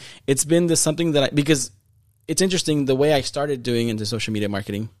 And it's been this something that because it's interesting the way I started doing into social media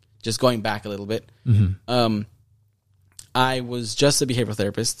marketing, just going back a little bit. I was just a behavioral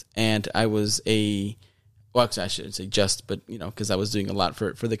therapist, and I was well, actually, I shouldn't say just, but because I was doing a lot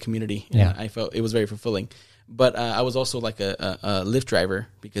for the community. And I felt it was very fulfilling. But I was also like a Lyft driver,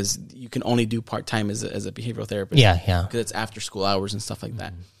 because you can only do part-time as a behavioral therapist. Yeah. Because it's after school hours and stuff like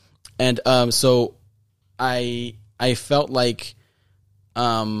that. And so I felt like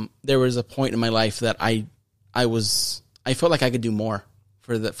there was a point in my life that I felt like I could do more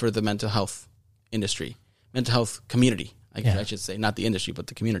for the mental health industry, mental health community, I should say, not the industry, but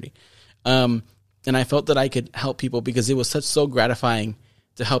the community. And I felt that I could help people, because it was so gratifying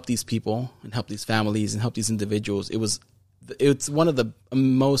to help these people and help these families and help these individuals. It's one of the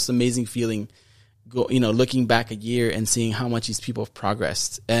most amazing feeling, looking back a year and seeing how much these people have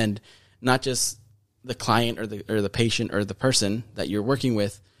progressed, and not just the client or the patient or the person that you're working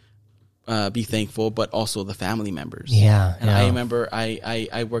with be thankful, but also the family members. Yeah. And I remember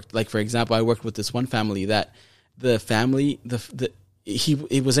I worked, like, for example, I worked with this one family that the family,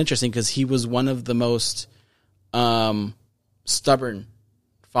 it was interesting because he was one of the most stubborn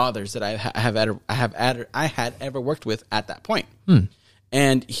fathers that I had ever worked with at that point.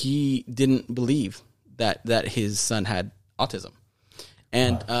 And he didn't believe that his son had autism.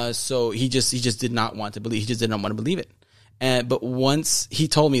 And so he just did not want to believe. He just did not want to believe it. But once he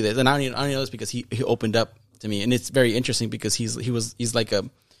told me this, and I only know this because he opened up to me, and it's very interesting because he's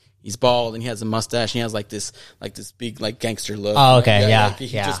bald and he has a mustache and he has like this big like gangster look. Oh, okay,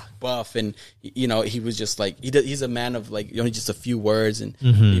 He's just buff, and he was just like he's a man of like only just a few words, and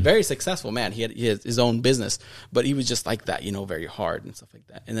a very successful man. He had his own business, but he was just like that, very hard and stuff like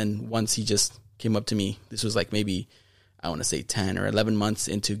that. And then once he just came up to me, this was like maybe I want to say 10 or 11 months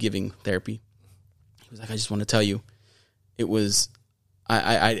into giving therapy. He was like, I just want to tell you, it was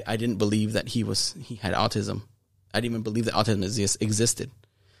I didn't believe that he had autism. I didn't even believe that autism existed.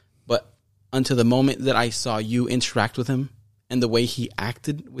 But until the moment that I saw you interact with him, and the way he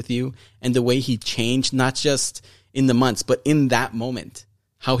acted with you, and the way he changed, not just in the months, but in that moment,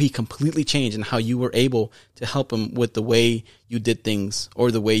 how he completely changed, and how you were able to help him with the way you did things, or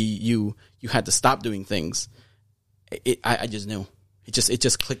the way you had to stop doing things. I just knew. It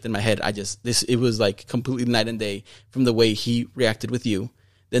just clicked in my head. It was like completely night and day from the way he reacted with you,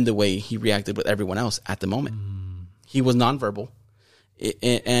 than the way he reacted with everyone else at the moment. He was nonverbal.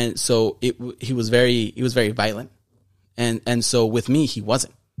 And so he was very violent, and so with me he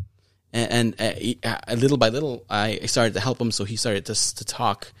wasn't, and little by little I started to help him. So he started to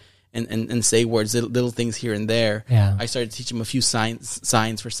talk and say words, little things here and there. Yeah. I started to teach him a few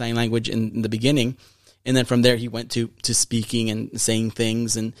signs for sign language in the beginning, and then from there he went to speaking and saying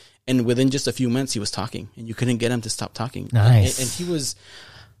things, and within just a few months he was talking, and you couldn't get him to stop talking. Nice. And he was,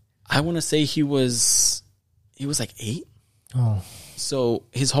 I want to say he was like 8. Oh. So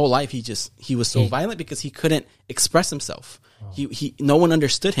his whole life he was so violent because he couldn't express himself. He no one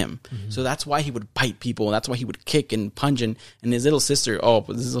understood him. So that's why he would bite people, and that's why he would kick and punch. And his little sister,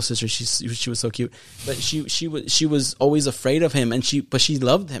 she was so cute, but she was always afraid of him, but she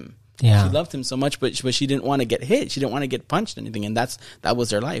loved him. Yeah. She loved him so much, but she didn't want to get hit. She didn't want to get punched or anything, and that was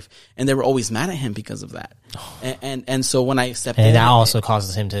their life. And they were always mad at him because of that. And so when I stepped in, and that also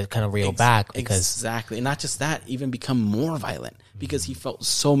causes him to kind of reel back, because exactly, and not just that, even become more violent because he felt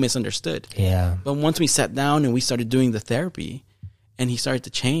so misunderstood. Yeah. But once we sat down and we started doing the therapy, and he started to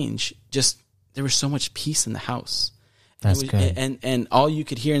change, just there was so much peace in the house. That's good. And all you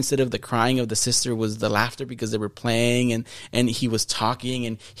could hear instead of the crying of the sister was the laughter, because they were playing, and he was talking,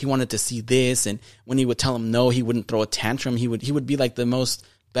 and he wanted to see this. And when he would tell him no, he wouldn't throw a tantrum. He would be like the most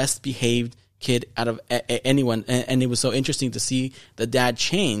best behaved kid out of anyone. And it was so interesting to see the dad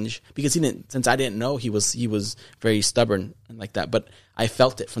change, because since I didn't know, he was very stubborn and like that, but I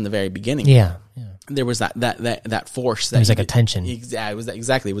felt it from the very beginning. Yeah. There was that force. There was like a tension. It was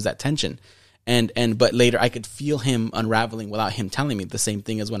that tension. But later I could feel him unraveling without him telling me. The same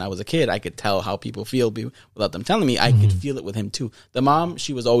thing as when I was a kid. I could tell how people feel without them telling me. I could feel it with him too. The mom,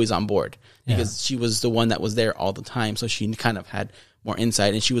 she was always on board because she was the one that was there all the time. So she kind of had more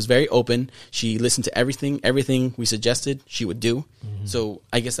insight, and she was very open. She listened to everything we suggested, she would do. So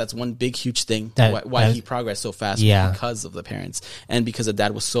I guess that's one big, huge thing why he progressed so fast, because of the parents, and because the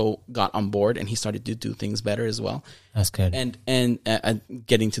dad got on board, and he started to do things better as well. That's good. And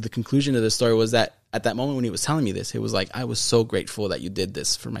getting to the conclusion of the story was that at that moment when he was telling me this, it was like, I was so grateful that you did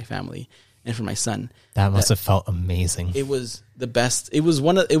this for my family and for my son. That must have felt amazing. It was the best. It was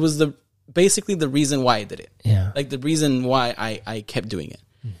the basically the reason why I did it. Yeah. Like the reason why I kept doing it,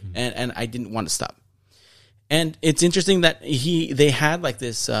 and I didn't want to stop. And it's interesting that they had like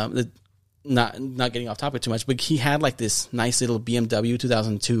this, not getting off topic too much, but he had like this nice little BMW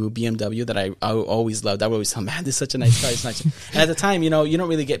 2002 BMW that I always loved. I would always thought, man, this is such a nice car. It's nice. And at the time, you know, you don't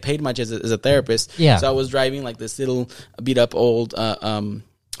really get paid much as a therapist. Yeah. So I was driving like this little beat up old,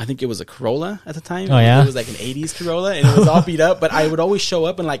 I think it was a Corolla at the time. Oh, yeah? It was like an 80s Corolla, and it was all beat up, but I would always show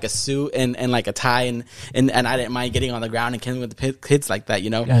up in like a suit and like a tie, and I didn't mind getting on the ground and killing with the kids like that, you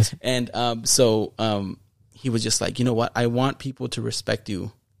know? Yes. And so he was just like, you know what? I want people to respect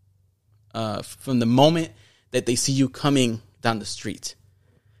you from the moment that they see you coming down the street.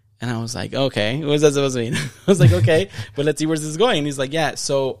 And I was like, okay, what's that supposed to mean? I was like, okay, but let's see where this is going. And he's like, yeah,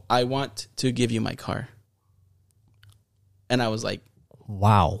 so I want to give you my car. And I was like,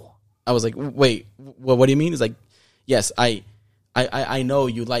 wow. I was like, wait, what do you mean? He's like, yes, I know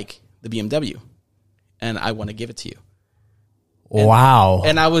you like the BMW, and I want to give it to you. Wow.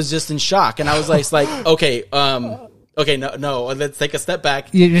 And I was just in shock, and I was like, okay, no, let's take a step back.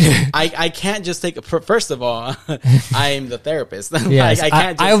 I can't just take. First of all, I'm the therapist. Yes, I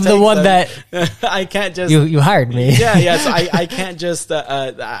can't. Just I'm the one that I can't just. you hired me. Yeah. So I can't just.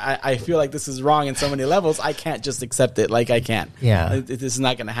 I feel like this is wrong in so many levels. I can't just accept it. Like I can't. Yeah. This is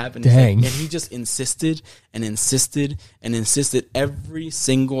not going to happen. Dang. And he just insisted and insisted and insisted every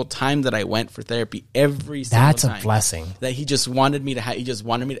single time that I went for therapy. Every single That's time. a blessing. That he just wanted me to have. He just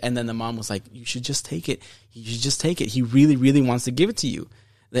wanted me to, and then the mom was like, "You should just take it. You should just take it. He really, really wants to give it to you."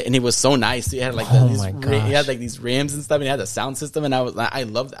 And it was so nice. He had like he had like these rims and stuff, and he had a sound system, and I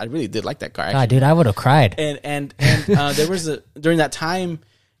loved it. I really did like that car. Actually. God, dude, I would have cried. And there was during that time,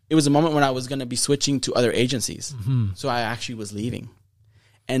 it was a moment when I was going to be switching to other agencies. Mm-hmm. So I actually was leaving.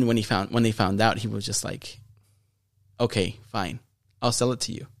 And when they found out, he was just like, "Okay, fine, I'll sell it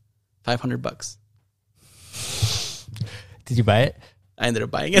to you, $500." Did you buy it? I ended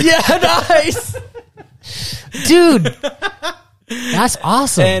up buying it. Yeah, nice, dude. That's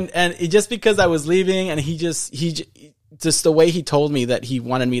awesome. And it, just because I was leaving, and he just the way he told me that he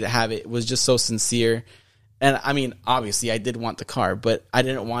wanted me to have it was just so sincere. And I mean, obviously, I did want the car, but I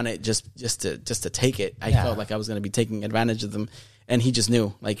didn't want it just to take it. I felt like I was going to be taking advantage of them. And he just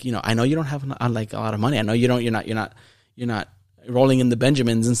knew, like, you know, I know you don't have like a lot of money. I know you're not rolling in the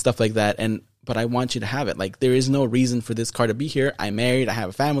Benjamins and stuff like that. But I want you to have it. Like, there is no reason for this car to be here. I'm married. I have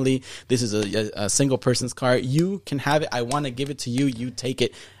a family. This is a single person's car. You can have it. I want to give it to you. You take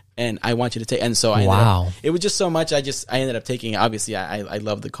it. And I want you to take. And so it was just so much. I ended up taking it. Obviously, I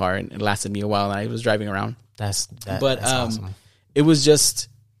love the car, and it lasted me a while, and I was driving around. That's awesome. It was just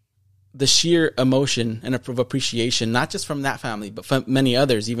the sheer emotion and of appreciation, not just from that family, but from many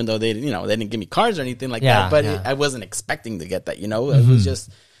others, even though they didn't give me cars or anything like that. But I wasn't expecting to get that,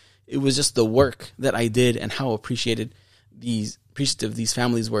 mm-hmm. It was just the work that I did and how appreciative these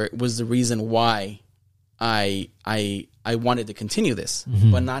families were, was the reason why I wanted to continue this,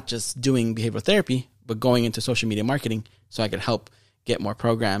 mm-hmm. but not just doing behavioral therapy, but going into social media marketing so I could help get more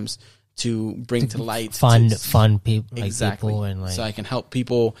programs to bring to light. Fun people. Exactly. Like people, and so I can help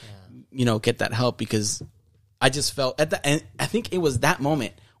people, get that help, because I just felt at the end, I think it was that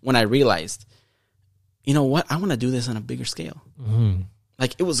moment when I realized, you know what, I want to do this on a bigger scale. Mm-hmm.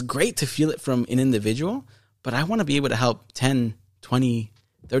 Like, it was great to feel it from an individual, but I want to be able to help 10, 20,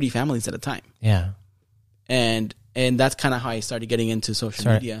 30 families at a time. Yeah. And that's kind of how I started getting into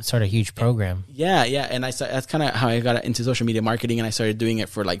social media. Start a huge program. Yeah. And that's kind of how I got into social media marketing, and I started doing it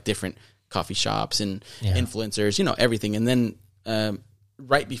for like different coffee shops and influencers, everything. And then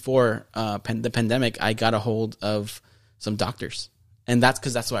right before the pandemic, I got a hold of some doctors, and that's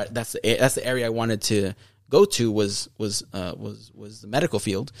because that's the area I wanted to go to was the medical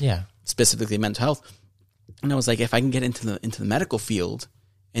field. Yeah, specifically mental health. And I was like, if I can get into the medical field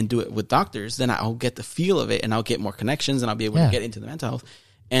and do it with doctors, then I'll get the feel of it, and I'll get more connections, and I'll be able to get into the mental health.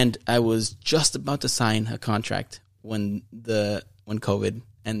 And I was just about to sign a contract when COVID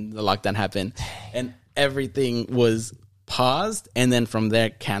and the lockdown happened, and everything was paused, and then from there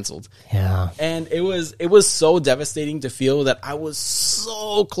canceled. Yeah. And it was so devastating to feel that I was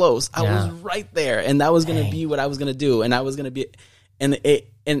so close. I was right there, and that was going to be what I was going to do, and I was going to be,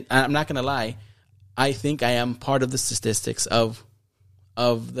 and I'm not going to lie, I think I am part of the statistics of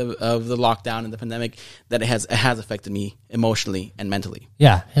the lockdown and the pandemic, that it has affected me emotionally and mentally.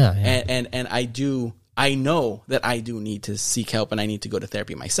 Yeah. And I know that I do need to seek help, and I need to go to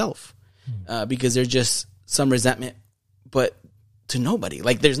therapy myself, because there's just some resentment, but to nobody.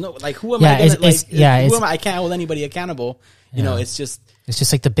 Like, there's no, like, who am I? I can't hold anybody accountable. It's just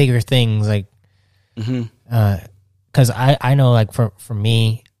like the bigger things, like, mm-hmm. 'Cause I know, like, for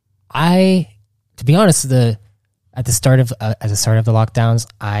me, to be honest, at the start of the lockdowns,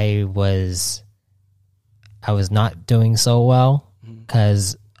 I was not doing so well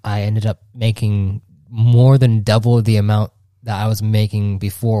because I ended up making more than double the amount that I was making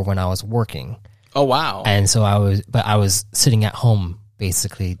before when I was working. Oh wow! And so I was sitting at home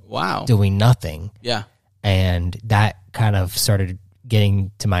basically, doing nothing. Yeah, and that kind of started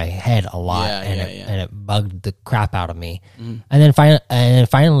getting to my head a lot, and it bugged the crap out of me. And then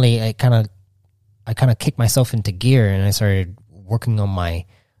finally, I kind of kicked myself into gear, and I started working on my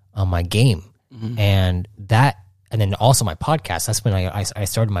game, and then also my podcast. That's when I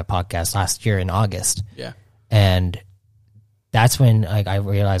started my podcast last year in August. Yeah, and that's when I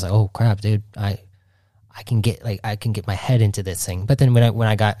realized, like, oh crap, dude, I can get my head into this thing. But then when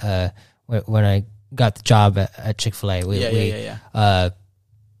I got the job at Chick-fil-A,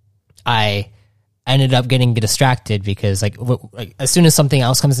 I ended up getting distracted because like as soon as something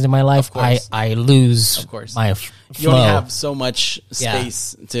else comes into my life, I lose my flow. You only have so much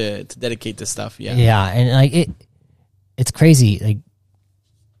space to dedicate to stuff. Yeah, and like it's crazy. Like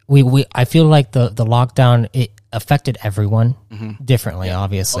I feel like the lockdown, it affected everyone differently,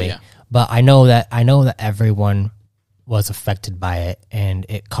 obviously. But I know that everyone was affected by it, and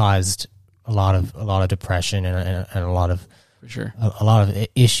it caused a lot of depression and a lot of, for sure, a lot of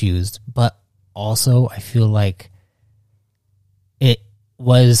issues. But also, I feel like it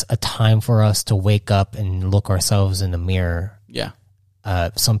was a time for us to wake up and look ourselves in the mirror. Yeah.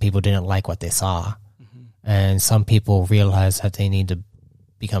 Some people didn't like what they saw, and some people realized that they need to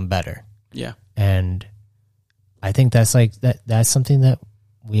become better. Yeah. And I think that's that's something that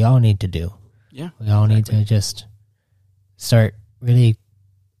we all need to do. Yeah. We all need to just start really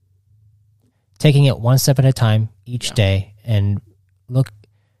taking it one step at a time each day, and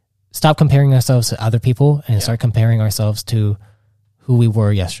stop comparing ourselves to other people and start comparing ourselves to who we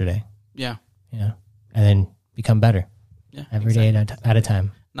were yesterday. Yeah. Yeah. And then become better. Yeah. Every day at a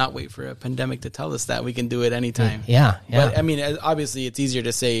time. Not wait for a pandemic to tell us that we can do it anytime. Yeah. But I mean, obviously it's easier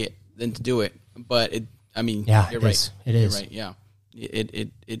to say it than to do it, but you're right. It is. You're right. Yeah.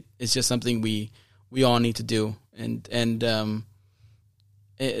 It's just something we all need to do. And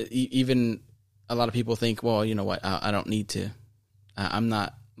even a lot of people think, well, you know what, I don't need to. I'm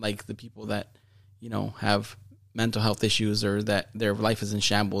not like the people that, have mental health issues or that their life is in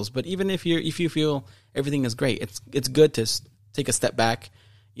shambles. But even if you feel everything is great, it's good to take a step back,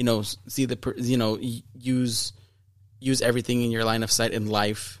 see use everything in your line of sight in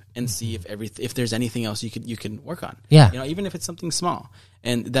life and see if there's anything else you can work on. Yeah. Even if it's something small,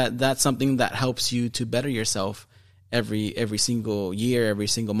 and that's something that helps you to better yourself every single year, every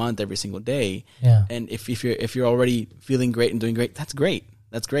single month, every single day. Yeah. And if you're already feeling great and doing great, that's great.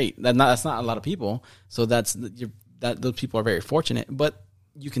 That's great. That's not a lot of people. So those people are very fortunate, but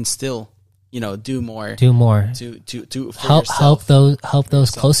you can still, do more to help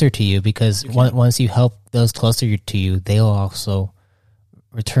those closer to you, because once you help those closer to you, they'll also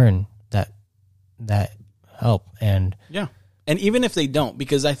return that help. And and even if they don't,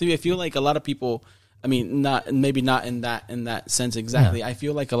 because I feel like a lot of people, I mean, not in that sense exactly. Yeah. I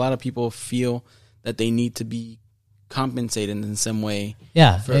feel like a lot of people feel that they need to be compensated in some way,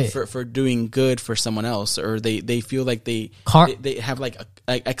 for doing good for someone else, or they feel like they have like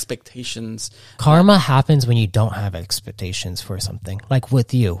expectations. Karma happens when you don't have expectations for something. Like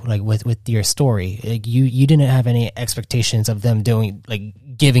with you, like with your story, like you didn't have any expectations of them doing,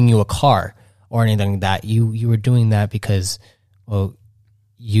 like, giving you a car or anything like that. You were doing that because, well,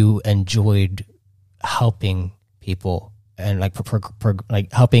 you enjoyed helping people and like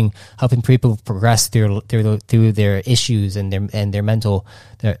helping people progress through their issues and their mental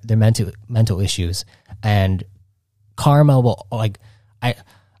issues. And karma will, like, I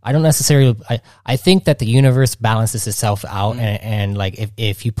don't necessarily, I think that the universe balances itself out, and like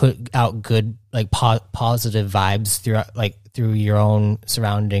if you put out good, like, positive vibes through your own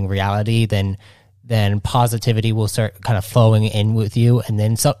surrounding reality, then positivity will start kind of flowing in with you. And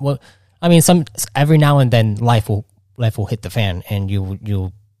then every now and then life will hit the fan, and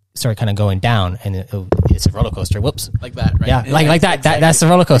you'll start kind of going down, and it's a roller coaster. Whoops, like that, right? Yeah, like that. Exactly. That's the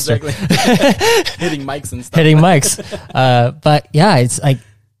roller coaster. Exactly. Hitting mics and stuff. Hitting mics. But yeah, it's like,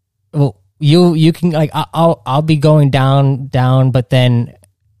 well, you can, like, I'll be going down, but then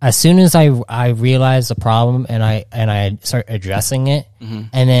as soon as I realize the problem and I start addressing it,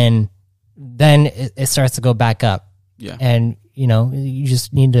 and then it starts to go back up. Yeah, and you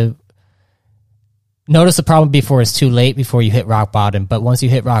just need to notice the problem before it's too late, before you hit rock bottom. But once you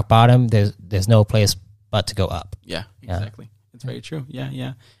hit rock bottom, there's no place but to go up. Yeah, exactly. It's very true.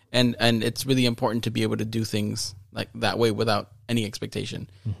 Yeah. And it's really important to be able to do things like that way without any expectation,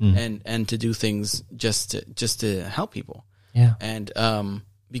 and to do things just to help people. Yeah. And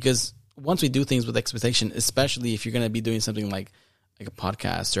because once we do things with expectation, especially if you're going to be doing something like a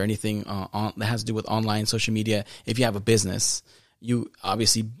podcast or anything that has to do with online social media, if you have a business, you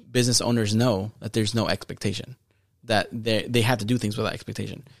obviously, business owners know that there's no expectation, that they have to do things without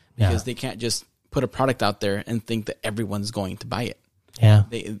expectation, because they can't just put a product out there and think that everyone's going to buy it. Yeah.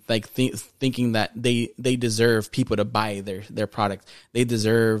 They like thinking that they deserve people to buy their product. They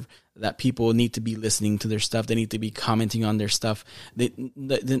deserve that people need to be listening to their stuff. They need to be commenting on their stuff. They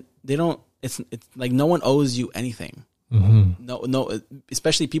don't, it's like no one owes you anything. No,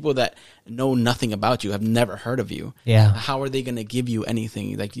 especially people that know nothing about you, have never heard of you. Yeah. How are they going to give you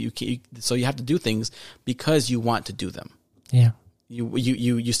anything? Like so you have to do things because you want to do them. Yeah.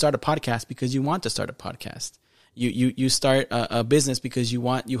 You start a podcast because you want to start a podcast. You start a business because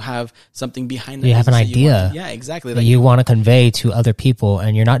you have something behind it. You have an idea. Yeah, exactly. That you want to convey to other people,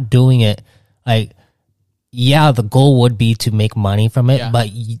 and you're not doing it like, the goal would be to make money from it, but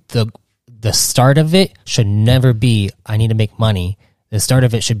the start of it should never be, I need to make money. The start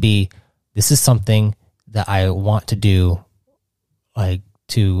of it should be, this is something that I want to do, like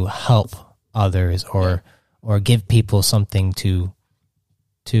to help others or give people something to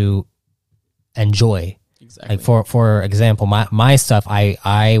enjoy. Exactly. Like for example, my stuff,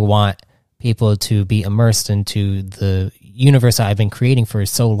 I want people to be immersed into the universe that I've been creating for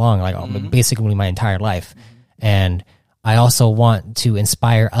so long, like basically my entire life. And I also want to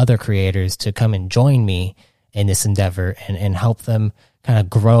inspire other creators to come and join me in this endeavor and help them kind of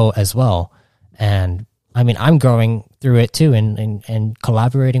grow as well. And I mean, I'm growing through it too, and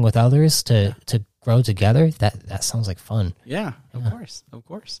collaborating with others to grow together. That sounds like fun. Yeah, of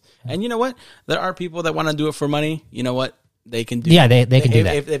course. And you know what? There are people that want to do it for money. You know what? They can do. Yeah, they can do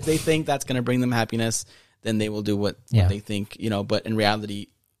that. If they think that's going to bring them happiness, then they will do what they think. But in reality,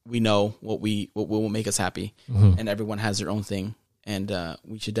 we know what will make us happy, and everyone has their own thing, and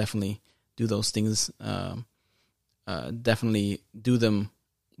we should definitely do those things. Definitely do them,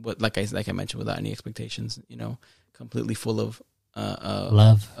 but like I mentioned, without any expectations. Completely full of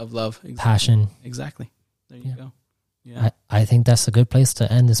love, exactly. Passion. Exactly. There you go. Yeah, I think that's a good place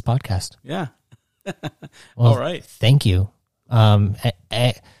to end this podcast. Yeah. Well, all right. Thank you.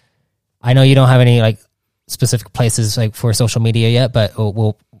 I know you don't have any like specific places like for social media yet, but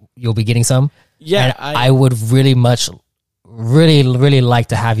you'll be getting some. Yeah, and I would really like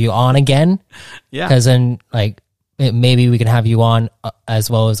to have you on again. Yeah, because then like maybe we can have you on as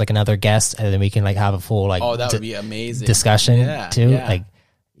well as like another guest, and then we can like have a full like that would be amazing discussion too. Yeah. Like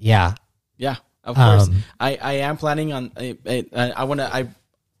yeah, of course. I am planning on.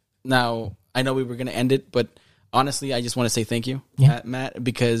 Now I know we were going to end it, but honestly, I just want to say thank you, Matt,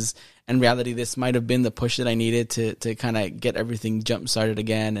 because in reality, this might have been the push that I needed to kind of get everything jump started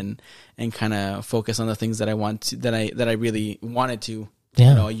again and kind of focus on the things that I want to, that I really wanted to,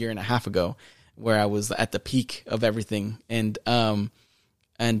 a year and a half ago, where I was at the peak of everything. And so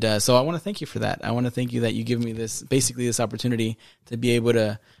I want to thank you for that. I want to thank you that you give me this opportunity to be able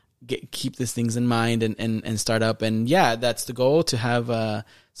to keep these things in mind and start up. And that's the goal, to have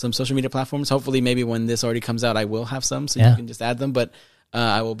some social media platforms. Hopefully maybe when this already comes out, I will have some, so you can just add them, but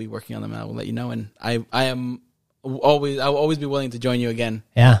I will be working on them, and I will let you know. And I'll always be willing to join you again.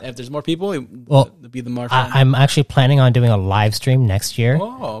 Yeah. If there's more people, it'll be the more fun. I'm actually planning on doing a live stream next year.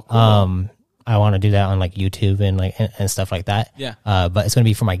 Oh, cool. I want to do that on like YouTube and stuff like that. Yeah. But it's going to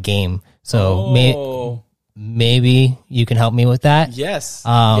be for my game. So maybe you can help me with that. Yes.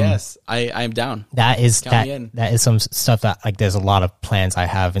 Yes. I'm down. That is some stuff that like there's a lot of plans I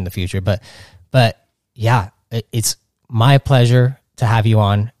have in the future, but yeah, it's my pleasure to have you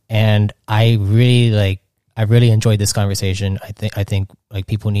on, and I really enjoyed this conversation. I think like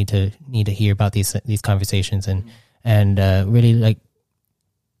people need to hear about these conversations and really like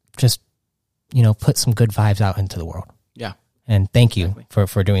just put some good vibes out into the world. Yeah. And thank you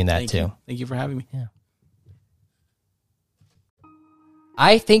for doing that too. Thank you for having me. Yeah.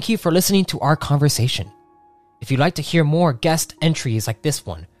 I thank you for listening to our conversation. If you'd like to hear more guest entries like this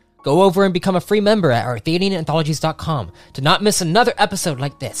one, go over and become a free member at arthadiananthologies.com to not miss another episode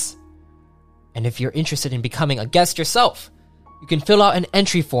like this. And if you're interested in becoming a guest yourself, you can fill out an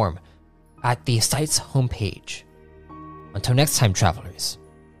entry form at the site's homepage. Until next time, travelers,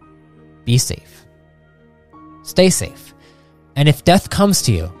 be safe, stay safe, and if death comes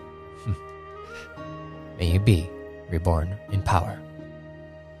to you, may you be reborn in power.